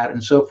was at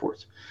and so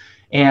forth.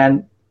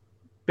 And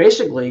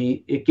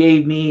basically, it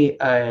gave me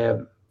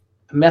a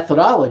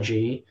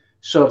methodology.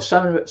 So if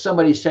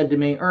somebody said to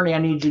me, Ernie, I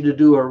need you to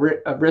do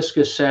a risk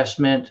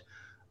assessment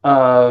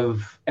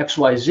of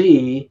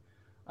XYZ,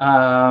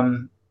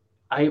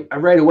 I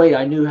right away,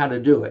 I knew how to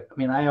do it. I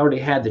mean, I already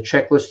had the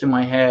checklist in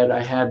my head.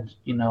 I had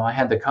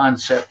the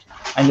concept.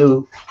 I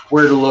knew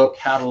where to look,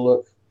 how to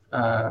look,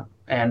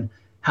 and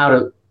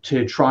how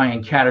to try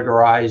and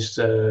categorize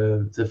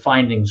the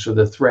findings or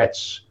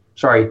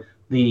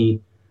the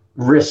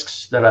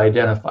risks that I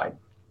identified.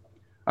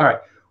 All right.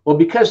 Well,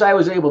 because I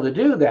was able to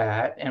do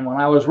that, and when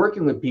I was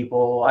working with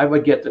people, I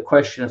would get the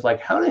questions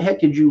like, how the heck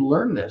did you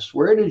learn this?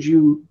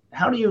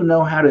 How do you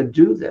know how to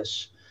do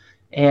this?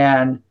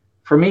 And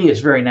for me,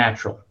 it's very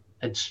natural.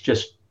 It's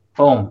just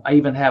boom. I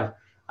even have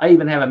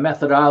a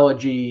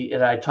methodology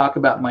that I talk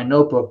about in my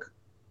notebook.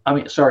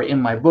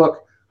 In my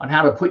book on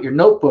how to put your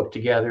notebook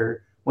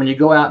together when you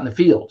go out in the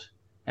field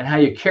and how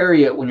you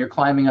carry it when you're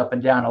climbing up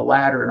and down a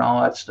ladder and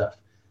all that stuff.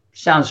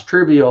 Sounds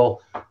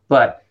trivial,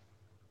 but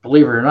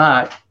believe it or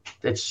not,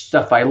 it's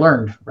stuff I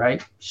learned,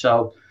 right?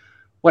 So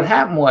what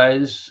happened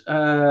was,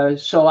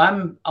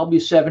 I'll be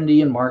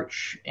 70 in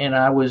March, and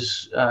I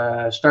was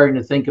starting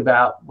to think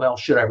about, well,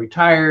 should I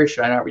retire?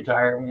 Should I not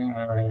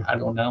retire? I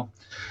don't know.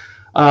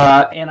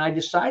 And I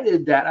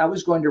decided that I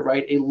was going to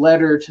write a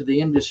letter to the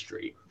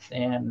industry.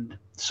 And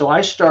so I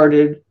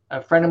started,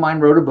 a friend of mine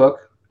wrote a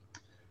book.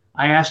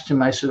 I asked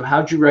him, I said,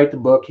 how'd you write the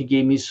book? He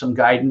gave me some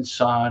guidance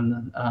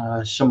on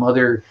some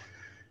other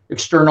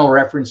external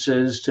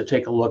references to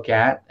take a look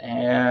at.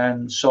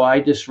 And so I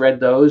just read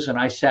those, and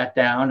I sat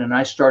down and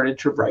I started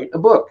to write a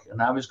book,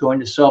 and I was going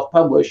to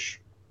self-publish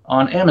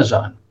on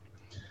Amazon.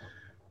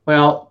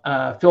 Well,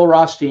 Phil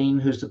Rothstein,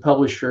 who's the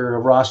publisher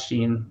of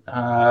Rothstein,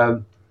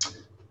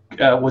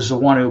 was the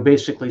one who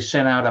basically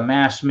sent out a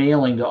mass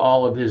mailing to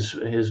all of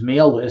his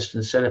mail list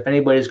and said, if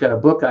anybody's got a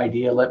book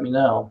idea, let me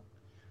know.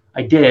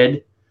 I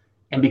did.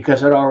 And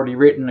because I'd already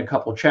written a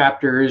couple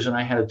chapters and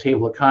I had a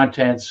table of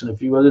contents and a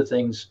few other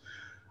things,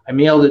 I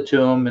mailed it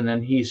to him, and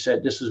then he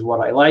said, this is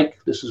what I like,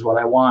 this is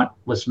what I want,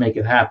 let's make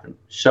it happen.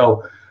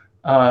 So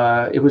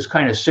it was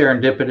kind of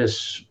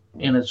serendipitous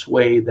in its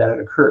way that it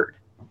occurred.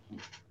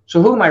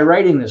 So who am I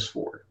writing this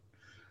for?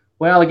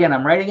 Well, again,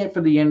 I'm writing it for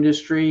the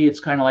industry.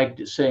 It's kind of like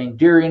saying,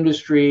 dear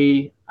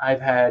industry,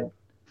 I've had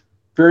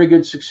very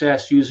good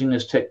success using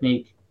this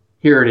technique.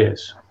 Here it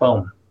is.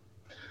 Boom.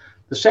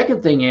 The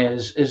second thing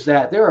is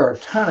that there are a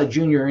ton of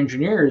junior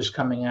engineers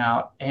coming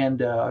out, and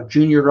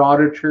junior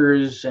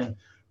auditors and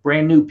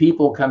brand new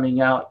people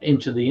coming out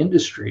into the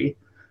industry.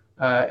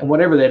 And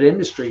whatever that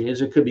industry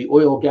is, it could be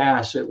oil,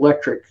 gas,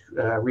 electric,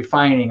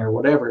 refining, or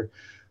whatever.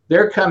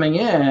 They're coming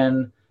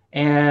in,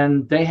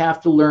 and they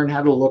have to learn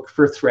how to look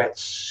for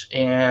threats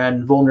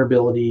and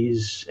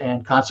vulnerabilities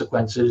and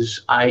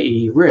consequences,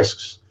 i.e.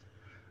 risks.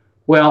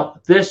 Well,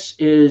 this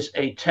is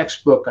a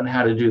textbook on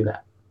how to do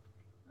that.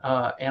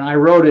 And I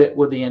wrote it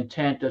with the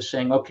intent of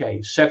saying,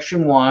 okay,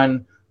 section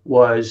 1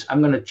 was,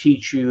 I'm going to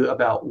teach you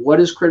about what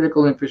is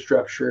critical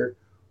infrastructure,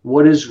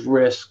 what is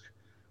risk,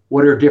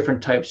 what are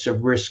different types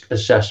of risk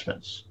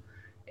assessments.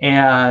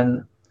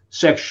 And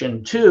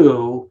section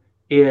 2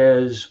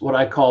 is what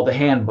I call the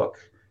handbook.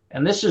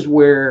 And this is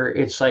where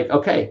it's like,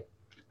 okay,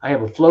 I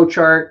have a flow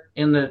chart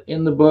in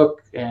the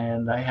book,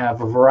 and I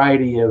have a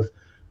variety of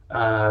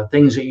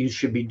things that you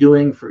should be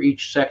doing for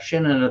each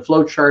section. And the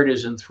flow chart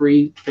is in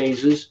 3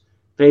 phases.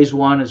 Phase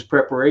 1 is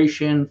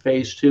preparation.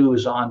 Phase 2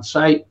 is on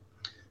site.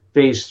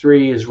 Phase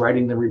 3 is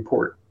writing the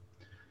report.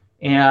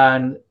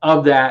 And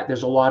of that,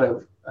 there's a lot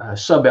of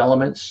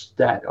sub-elements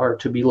that are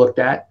to be looked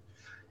at.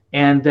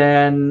 And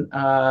then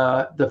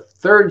the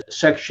third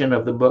section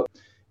of the book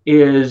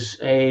is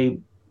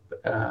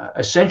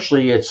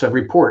essentially it's a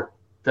report.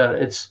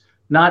 It's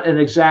not an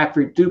exact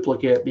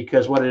duplicate,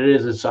 because what it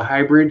is, it's a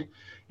hybrid.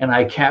 And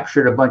I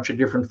captured a bunch of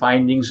different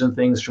findings and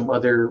things from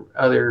other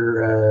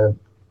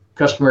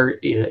customer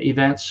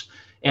events,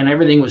 and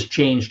everything was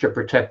changed to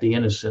protect the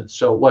innocent.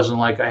 So it wasn't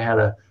like I had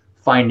a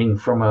finding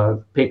from a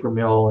paper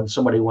mill and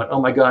somebody went,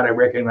 oh my God, I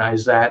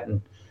recognize that,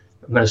 and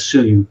I'm going to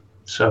sue you.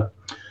 So,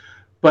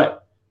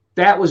 but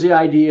that was the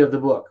idea of the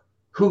book.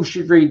 Who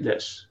should read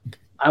this?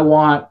 I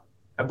want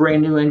a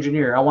brand new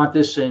engineer. I want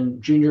this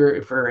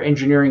for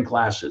engineering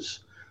classes.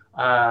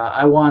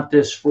 I want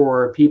this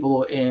for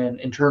people in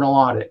internal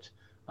audit.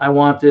 I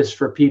want this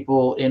for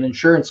people in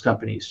insurance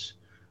companies.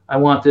 I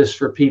want this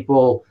for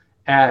people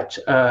at,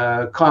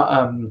 well,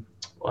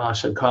 I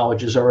said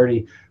colleges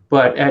already,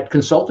 but at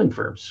consulting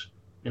firms,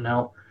 you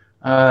know.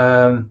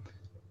 And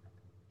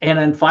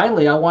then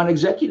finally, I want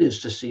executives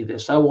to see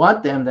this. I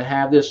want them to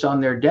have this on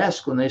their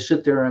desk when they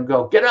sit there and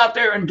go, get out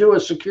there and do a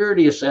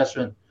security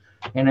assessment.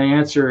 And the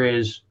answer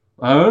is,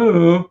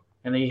 oh,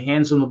 and he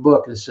hands them the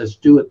book and says,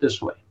 do it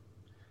this way.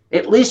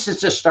 At least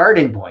it's a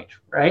starting point,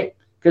 right?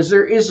 Because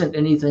there isn't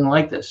anything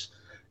like this.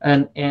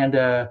 And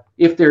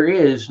if there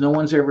is, no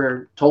one's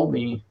ever told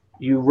me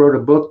you wrote a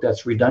book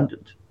that's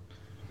redundant.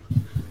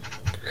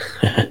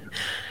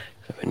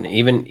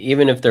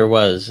 Even if there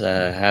was,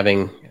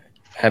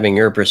 having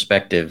your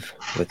perspective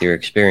with your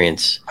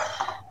experience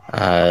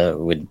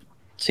would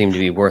seem to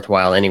be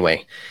worthwhile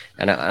anyway.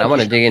 And I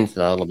want to dig into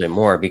that a little bit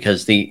more,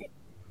 because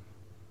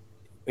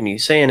when you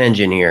say an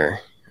engineer,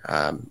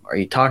 are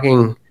you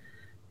talking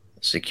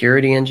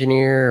security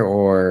engineer,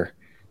 or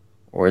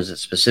is it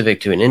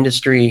specific to an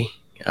industry?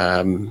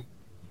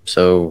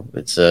 So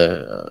it's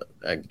a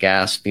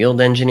gas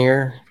field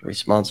engineer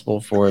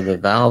responsible for the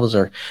valves,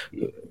 or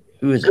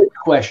who is it? Good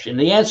question.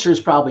 The answer is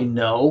probably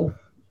no.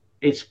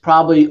 It's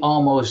probably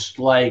almost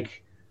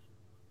like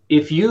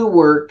if you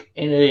work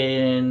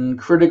in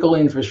critical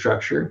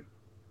infrastructure,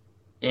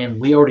 and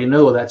we already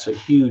know that's a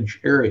huge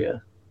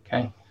area,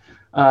 okay?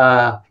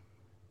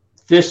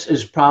 This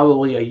is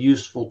probably a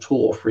useful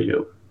tool for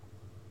you,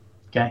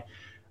 okay?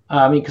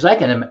 I mean, because I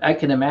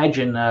can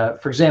imagine,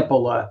 for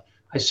example,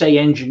 I say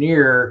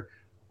engineer,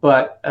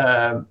 but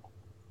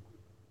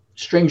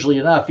strangely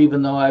enough,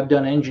 even though I've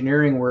done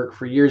engineering work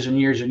for years and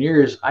years and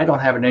years, I don't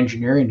have an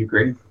engineering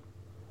degree.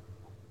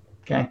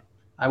 Okay.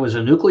 I was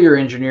a nuclear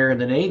engineer in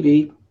the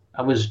Navy.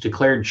 I was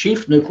declared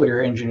chief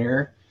nuclear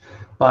engineer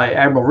by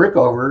Admiral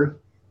Rickover,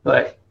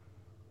 but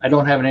I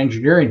don't have an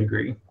engineering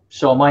degree.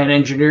 So am I an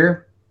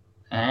engineer?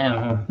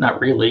 Not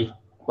really.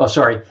 Well,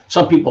 sorry.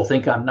 Some people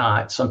think I'm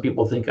not. Some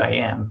people think I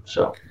am.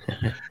 So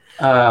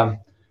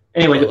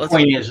anyway, the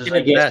point is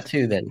I guess that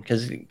too then,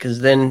 because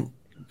then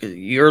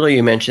earlier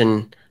you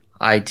mentioned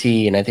IT,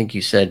 and I think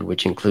you said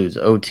which includes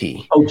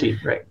OT. OT,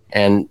 right?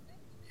 And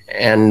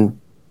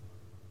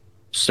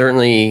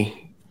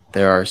certainly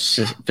there are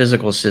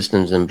physical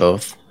systems in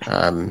both.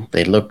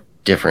 They look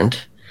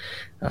different.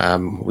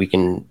 We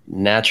can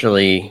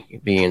naturally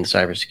be in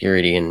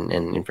cybersecurity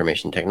and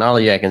information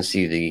technology. I can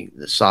see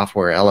the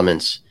software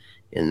elements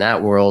in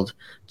that world.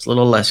 It's a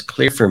little less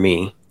clear for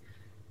me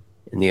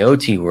in the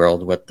OT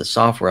world what the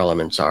software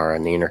elements are,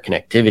 and the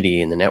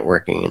interconnectivity and the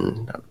networking,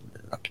 and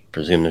I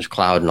presume there's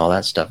cloud and all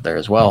that stuff there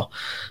as well.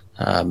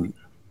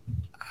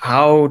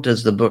 How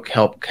does the book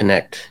help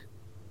connect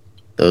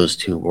those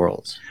two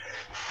worlds?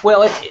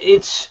 Well,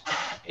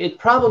 it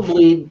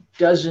probably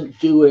doesn't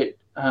do it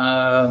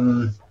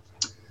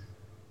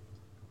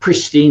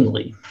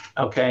pristinely,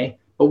 okay?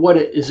 But what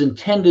it is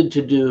intended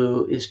to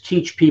do is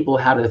teach people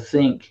how to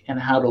think and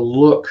how to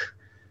look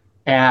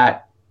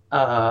at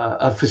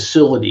a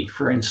facility,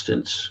 for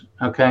instance,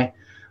 okay?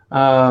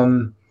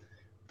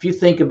 If you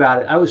think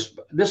about it,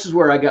 this is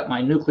where I got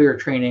my nuclear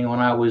training when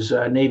I was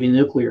a Navy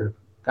nuclear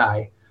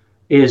guy,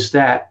 is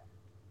that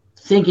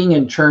thinking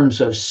in terms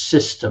of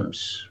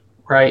systems,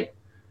 right?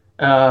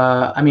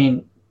 I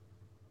mean,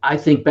 I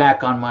think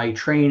back on my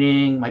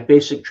training, my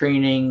basic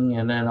training,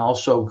 and then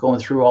also going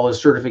through all the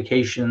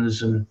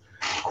certifications and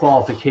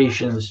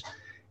qualifications.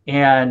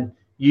 And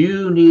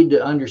you need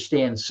to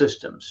understand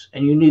systems,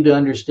 and you need to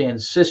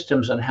understand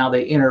systems and how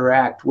they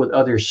interact with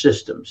other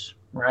systems,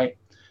 right?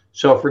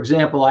 So, for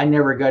example, I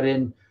never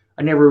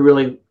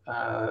really,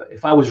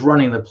 if I was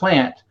running the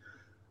plant,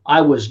 I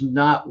was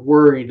not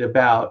worried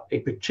about a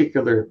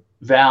particular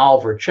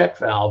valve or check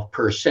valve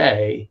per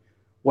se.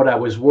 What I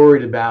was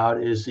worried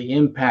about is the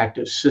impact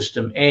of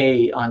system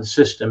A on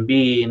system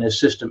B, and if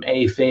system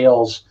A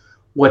fails,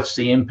 what's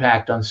the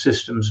impact on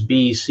systems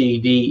B, C,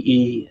 D,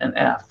 E, and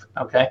F,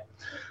 okay?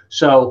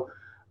 So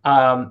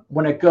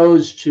when it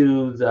goes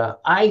to the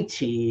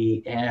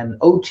IT and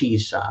OT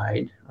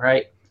side,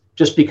 right,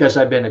 just because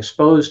I've been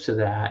exposed to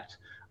that,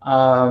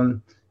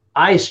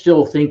 I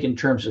still think in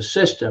terms of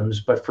systems.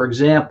 But for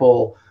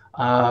example,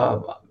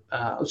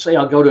 let's say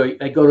I go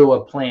to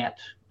a plant.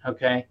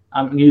 Okay,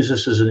 I'm going to use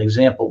this as an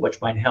example, which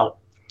might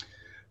help.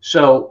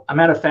 So I'm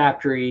at a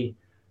factory.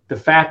 The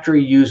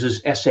factory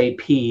uses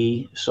SAP,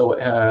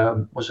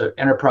 so was an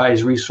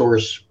enterprise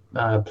resource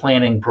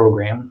planning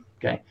program.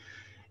 Okay,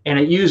 and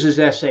it uses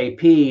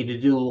SAP to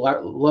do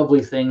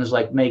lovely things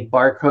like make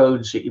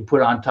barcodes that you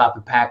put on top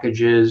of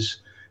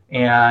packages,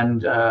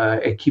 and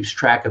it keeps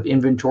track of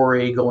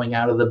inventory going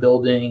out of the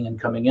building and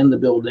coming in the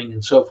building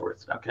and so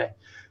forth. Okay,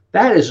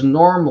 that is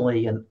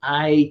normally an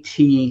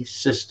IT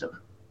system.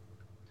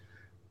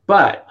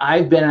 But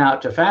I've been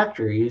out to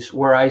factories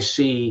where I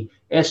see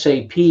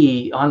SAP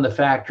on the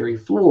factory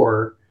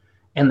floor,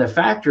 and the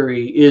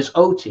factory is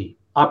OT,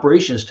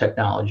 operations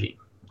technology,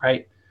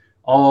 right?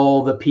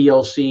 All the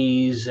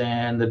PLCs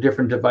and the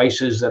different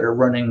devices that are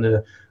running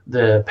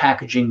the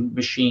packaging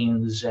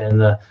machines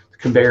and the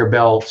conveyor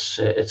belts,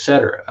 et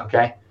cetera,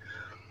 okay?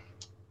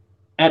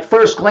 at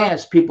first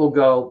glance, people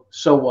go,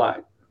 so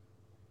what?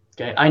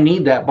 Okay, I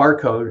need that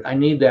barcode. I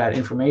need that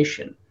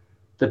information.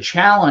 The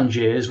challenge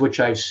is, which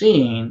I've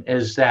seen,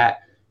 is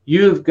that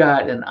you've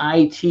got an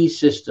IT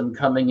system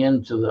coming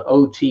into the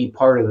OT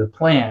part of the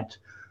plant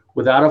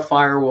without a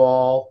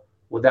firewall,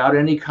 without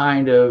any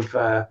kind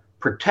of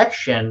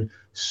protection,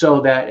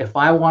 so that if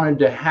I wanted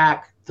to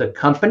hack the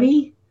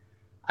company,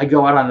 I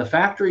go out on the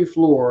factory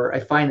floor, I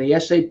find the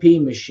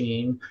SAP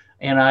machine,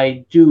 and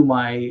I do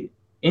my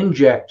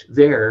inject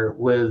there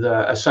with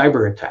a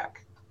cyber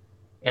attack.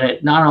 And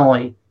it not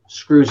only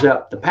screws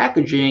up the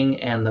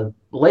packaging and the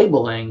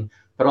labeling,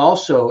 but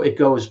also it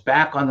goes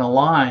back on the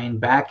line,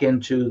 back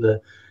into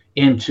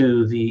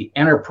the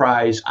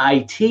enterprise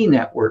IT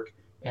network,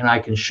 and I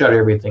can shut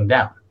everything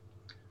down.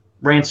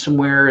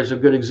 Ransomware is a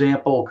good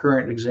example,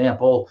 current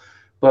example,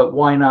 but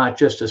why not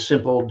just a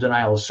simple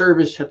denial of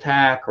service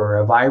attack or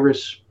a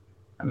virus?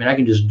 I mean, I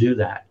can just do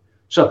that.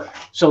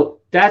 So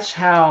that's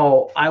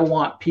how I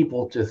want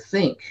people to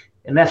think,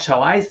 and that's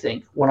how I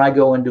think when I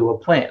go into a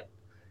plant.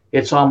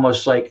 It's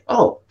almost like,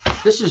 oh,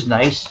 this is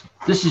nice.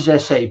 This is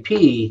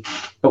SAP,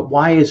 but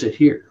why is it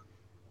here?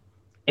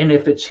 And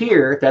if it's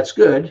here, that's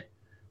good,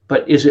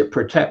 but is it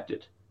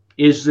protected?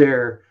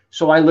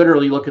 So I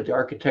literally look at the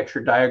architecture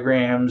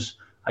diagrams.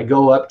 I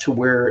go up to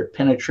where it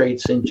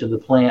penetrates into the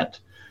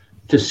plant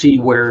to see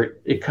where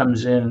it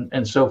comes in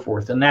and so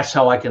forth. And that's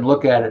how I can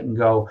look at it and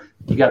go,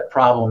 you got a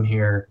problem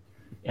here,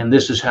 and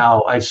this is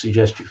how I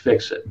suggest you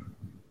fix it.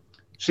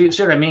 See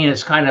what I mean?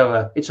 It's kind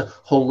of it's a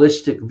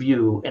holistic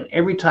view. And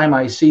every time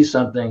I see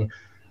something,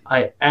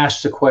 I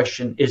ask the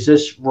question, is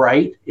this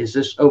right? Is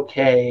this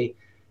okay?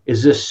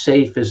 Is this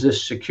safe? Is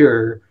this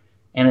secure?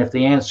 And if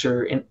the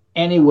answer in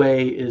any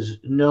way is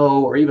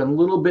no, or even a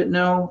little bit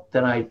no,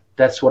 then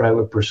that's what I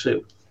would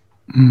pursue.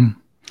 Mm.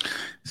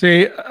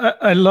 See,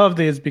 I love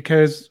this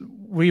because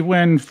we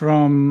went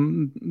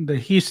from the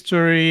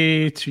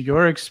history to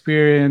your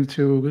experience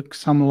to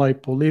some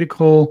like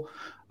political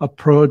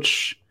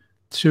approach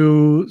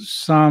to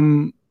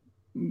some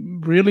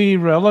really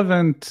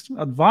relevant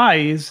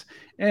advice.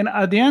 And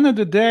at the end of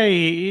the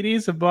day, it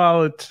is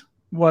about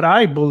what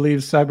I believe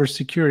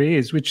cybersecurity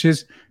is, which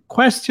is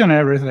question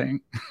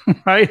everything,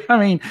 right? I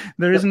mean,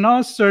 there is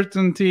no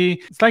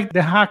certainty. It's like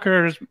the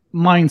hacker's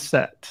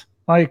mindset.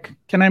 Like,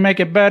 can I make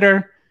it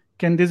better?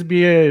 Can this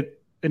be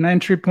an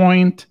entry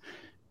point?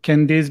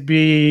 Can this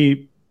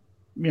be,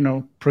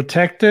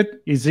 protected?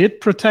 Is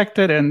it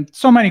protected? And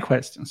so many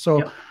questions.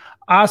 So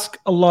ask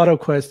a lot of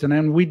questions.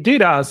 And we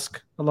did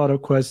ask a lot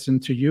of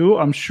questions to you.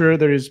 I'm sure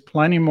there is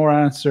plenty more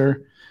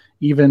answer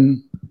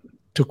even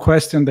to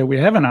questions that we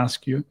haven't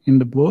asked you in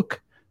the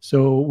book.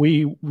 So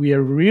we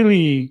are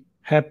really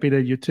happy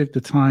that you took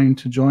the time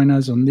to join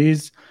us on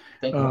this.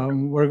 Thank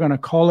you. We're going to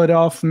call it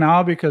off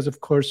now because, of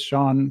course,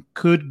 Sean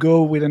could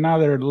go with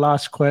another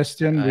last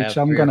question, which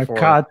I'm going to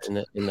cut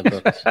in the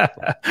books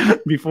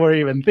before I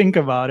even think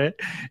about it.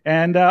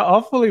 And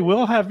hopefully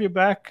we'll have you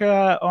back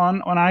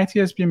on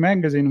ITSP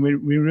Magazine.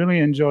 We really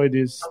enjoyed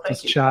this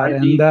chat.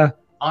 And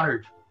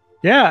honored.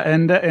 Yeah,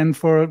 and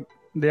for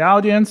the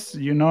audience,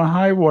 you know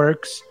how it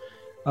works.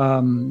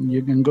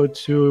 You can go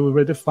to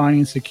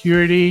Redefining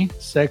Security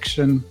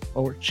section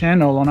or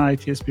channel on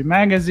ITSP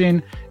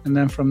Magazine, and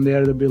then from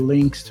there there'll be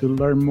links to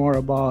learn more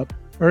about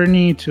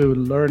Ernie, to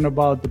learn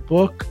about the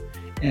book,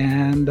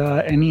 and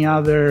any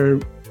other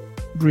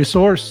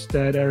resource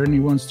that Ernie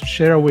wants to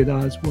share with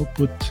us. We'll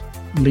put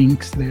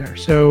links there.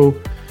 So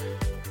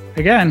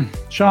again,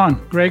 Sean,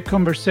 great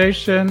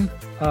conversation.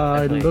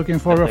 Looking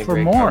forward for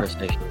more.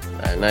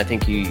 And I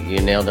think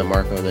you nailed it,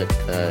 Marco, that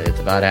it's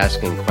about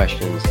asking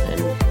questions,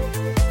 and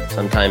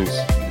sometimes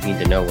you need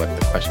to know what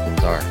the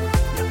questions are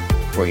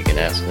before you can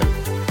ask them.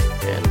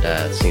 And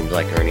it seems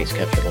like Ernie's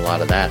captured a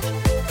lot of that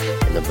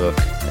in the book,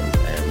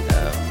 and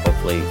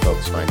hopefully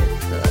folks find it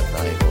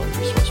valuable and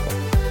resourceful.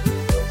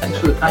 Thanks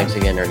for the time. Thanks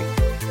again, Ernie.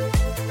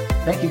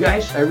 Thank you,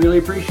 guys. I really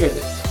appreciate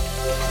it.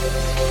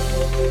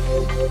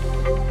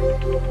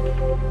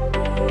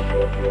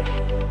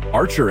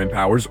 Archer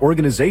empowers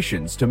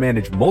organizations to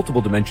manage multiple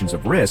dimensions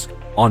of risk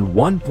on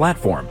one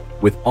platform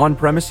with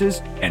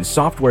on-premises and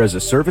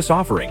software-as-a-service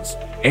offerings,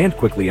 and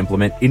quickly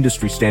implement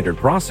industry-standard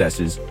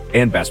processes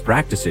and best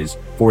practices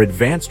for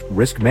advanced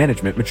risk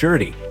management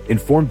maturity,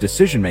 informed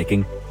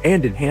decision-making,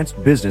 and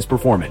enhanced business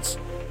performance.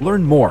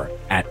 Learn more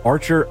at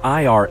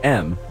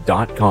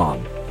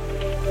archerirm.com.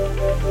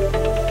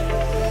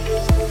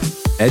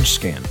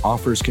 EdgeScan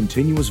offers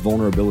continuous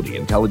vulnerability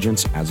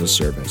intelligence as a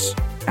service,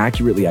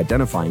 accurately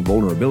identifying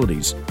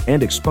vulnerabilities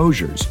and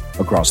exposures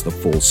across the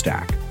full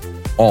stack.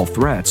 All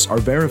threats are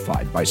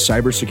verified by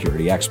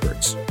cybersecurity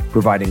experts,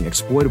 providing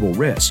exploitable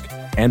risk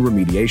and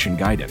remediation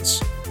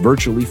guidance,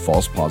 virtually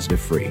false positive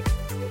free.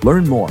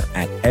 Learn more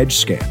at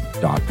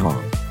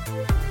edgescan.com.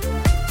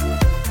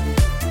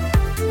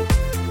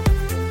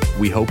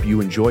 We hope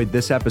you enjoyed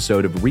this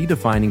episode of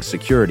Redefining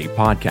Security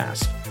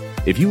podcast.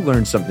 If you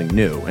learned something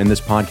new and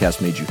this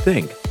podcast made you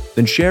think,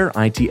 then share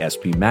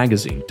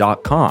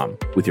itspmagazine.com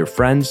with your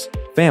friends,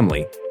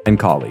 family, and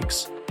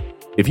colleagues.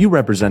 If you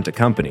represent a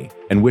company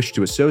and wish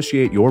to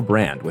associate your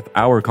brand with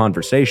our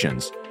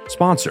conversations,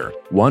 sponsor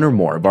one or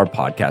more of our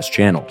podcast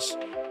channels.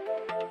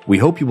 We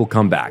hope you will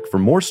come back for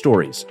more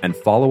stories and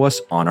follow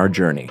us on our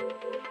journey.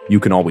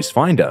 You can always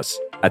find us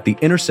at the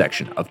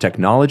intersection of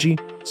technology,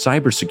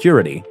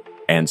 cybersecurity,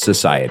 and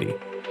society.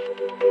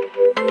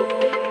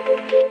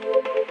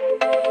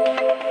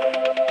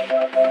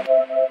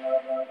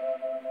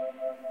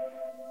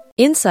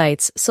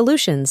 Insights,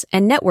 solutions,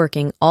 and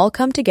networking all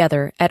come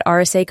together at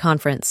RSA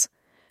Conference.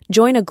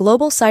 Join a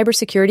global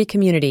cybersecurity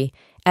community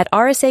at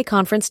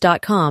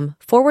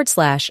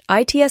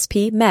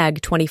rsaconference.com/ITSP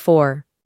Mag 24.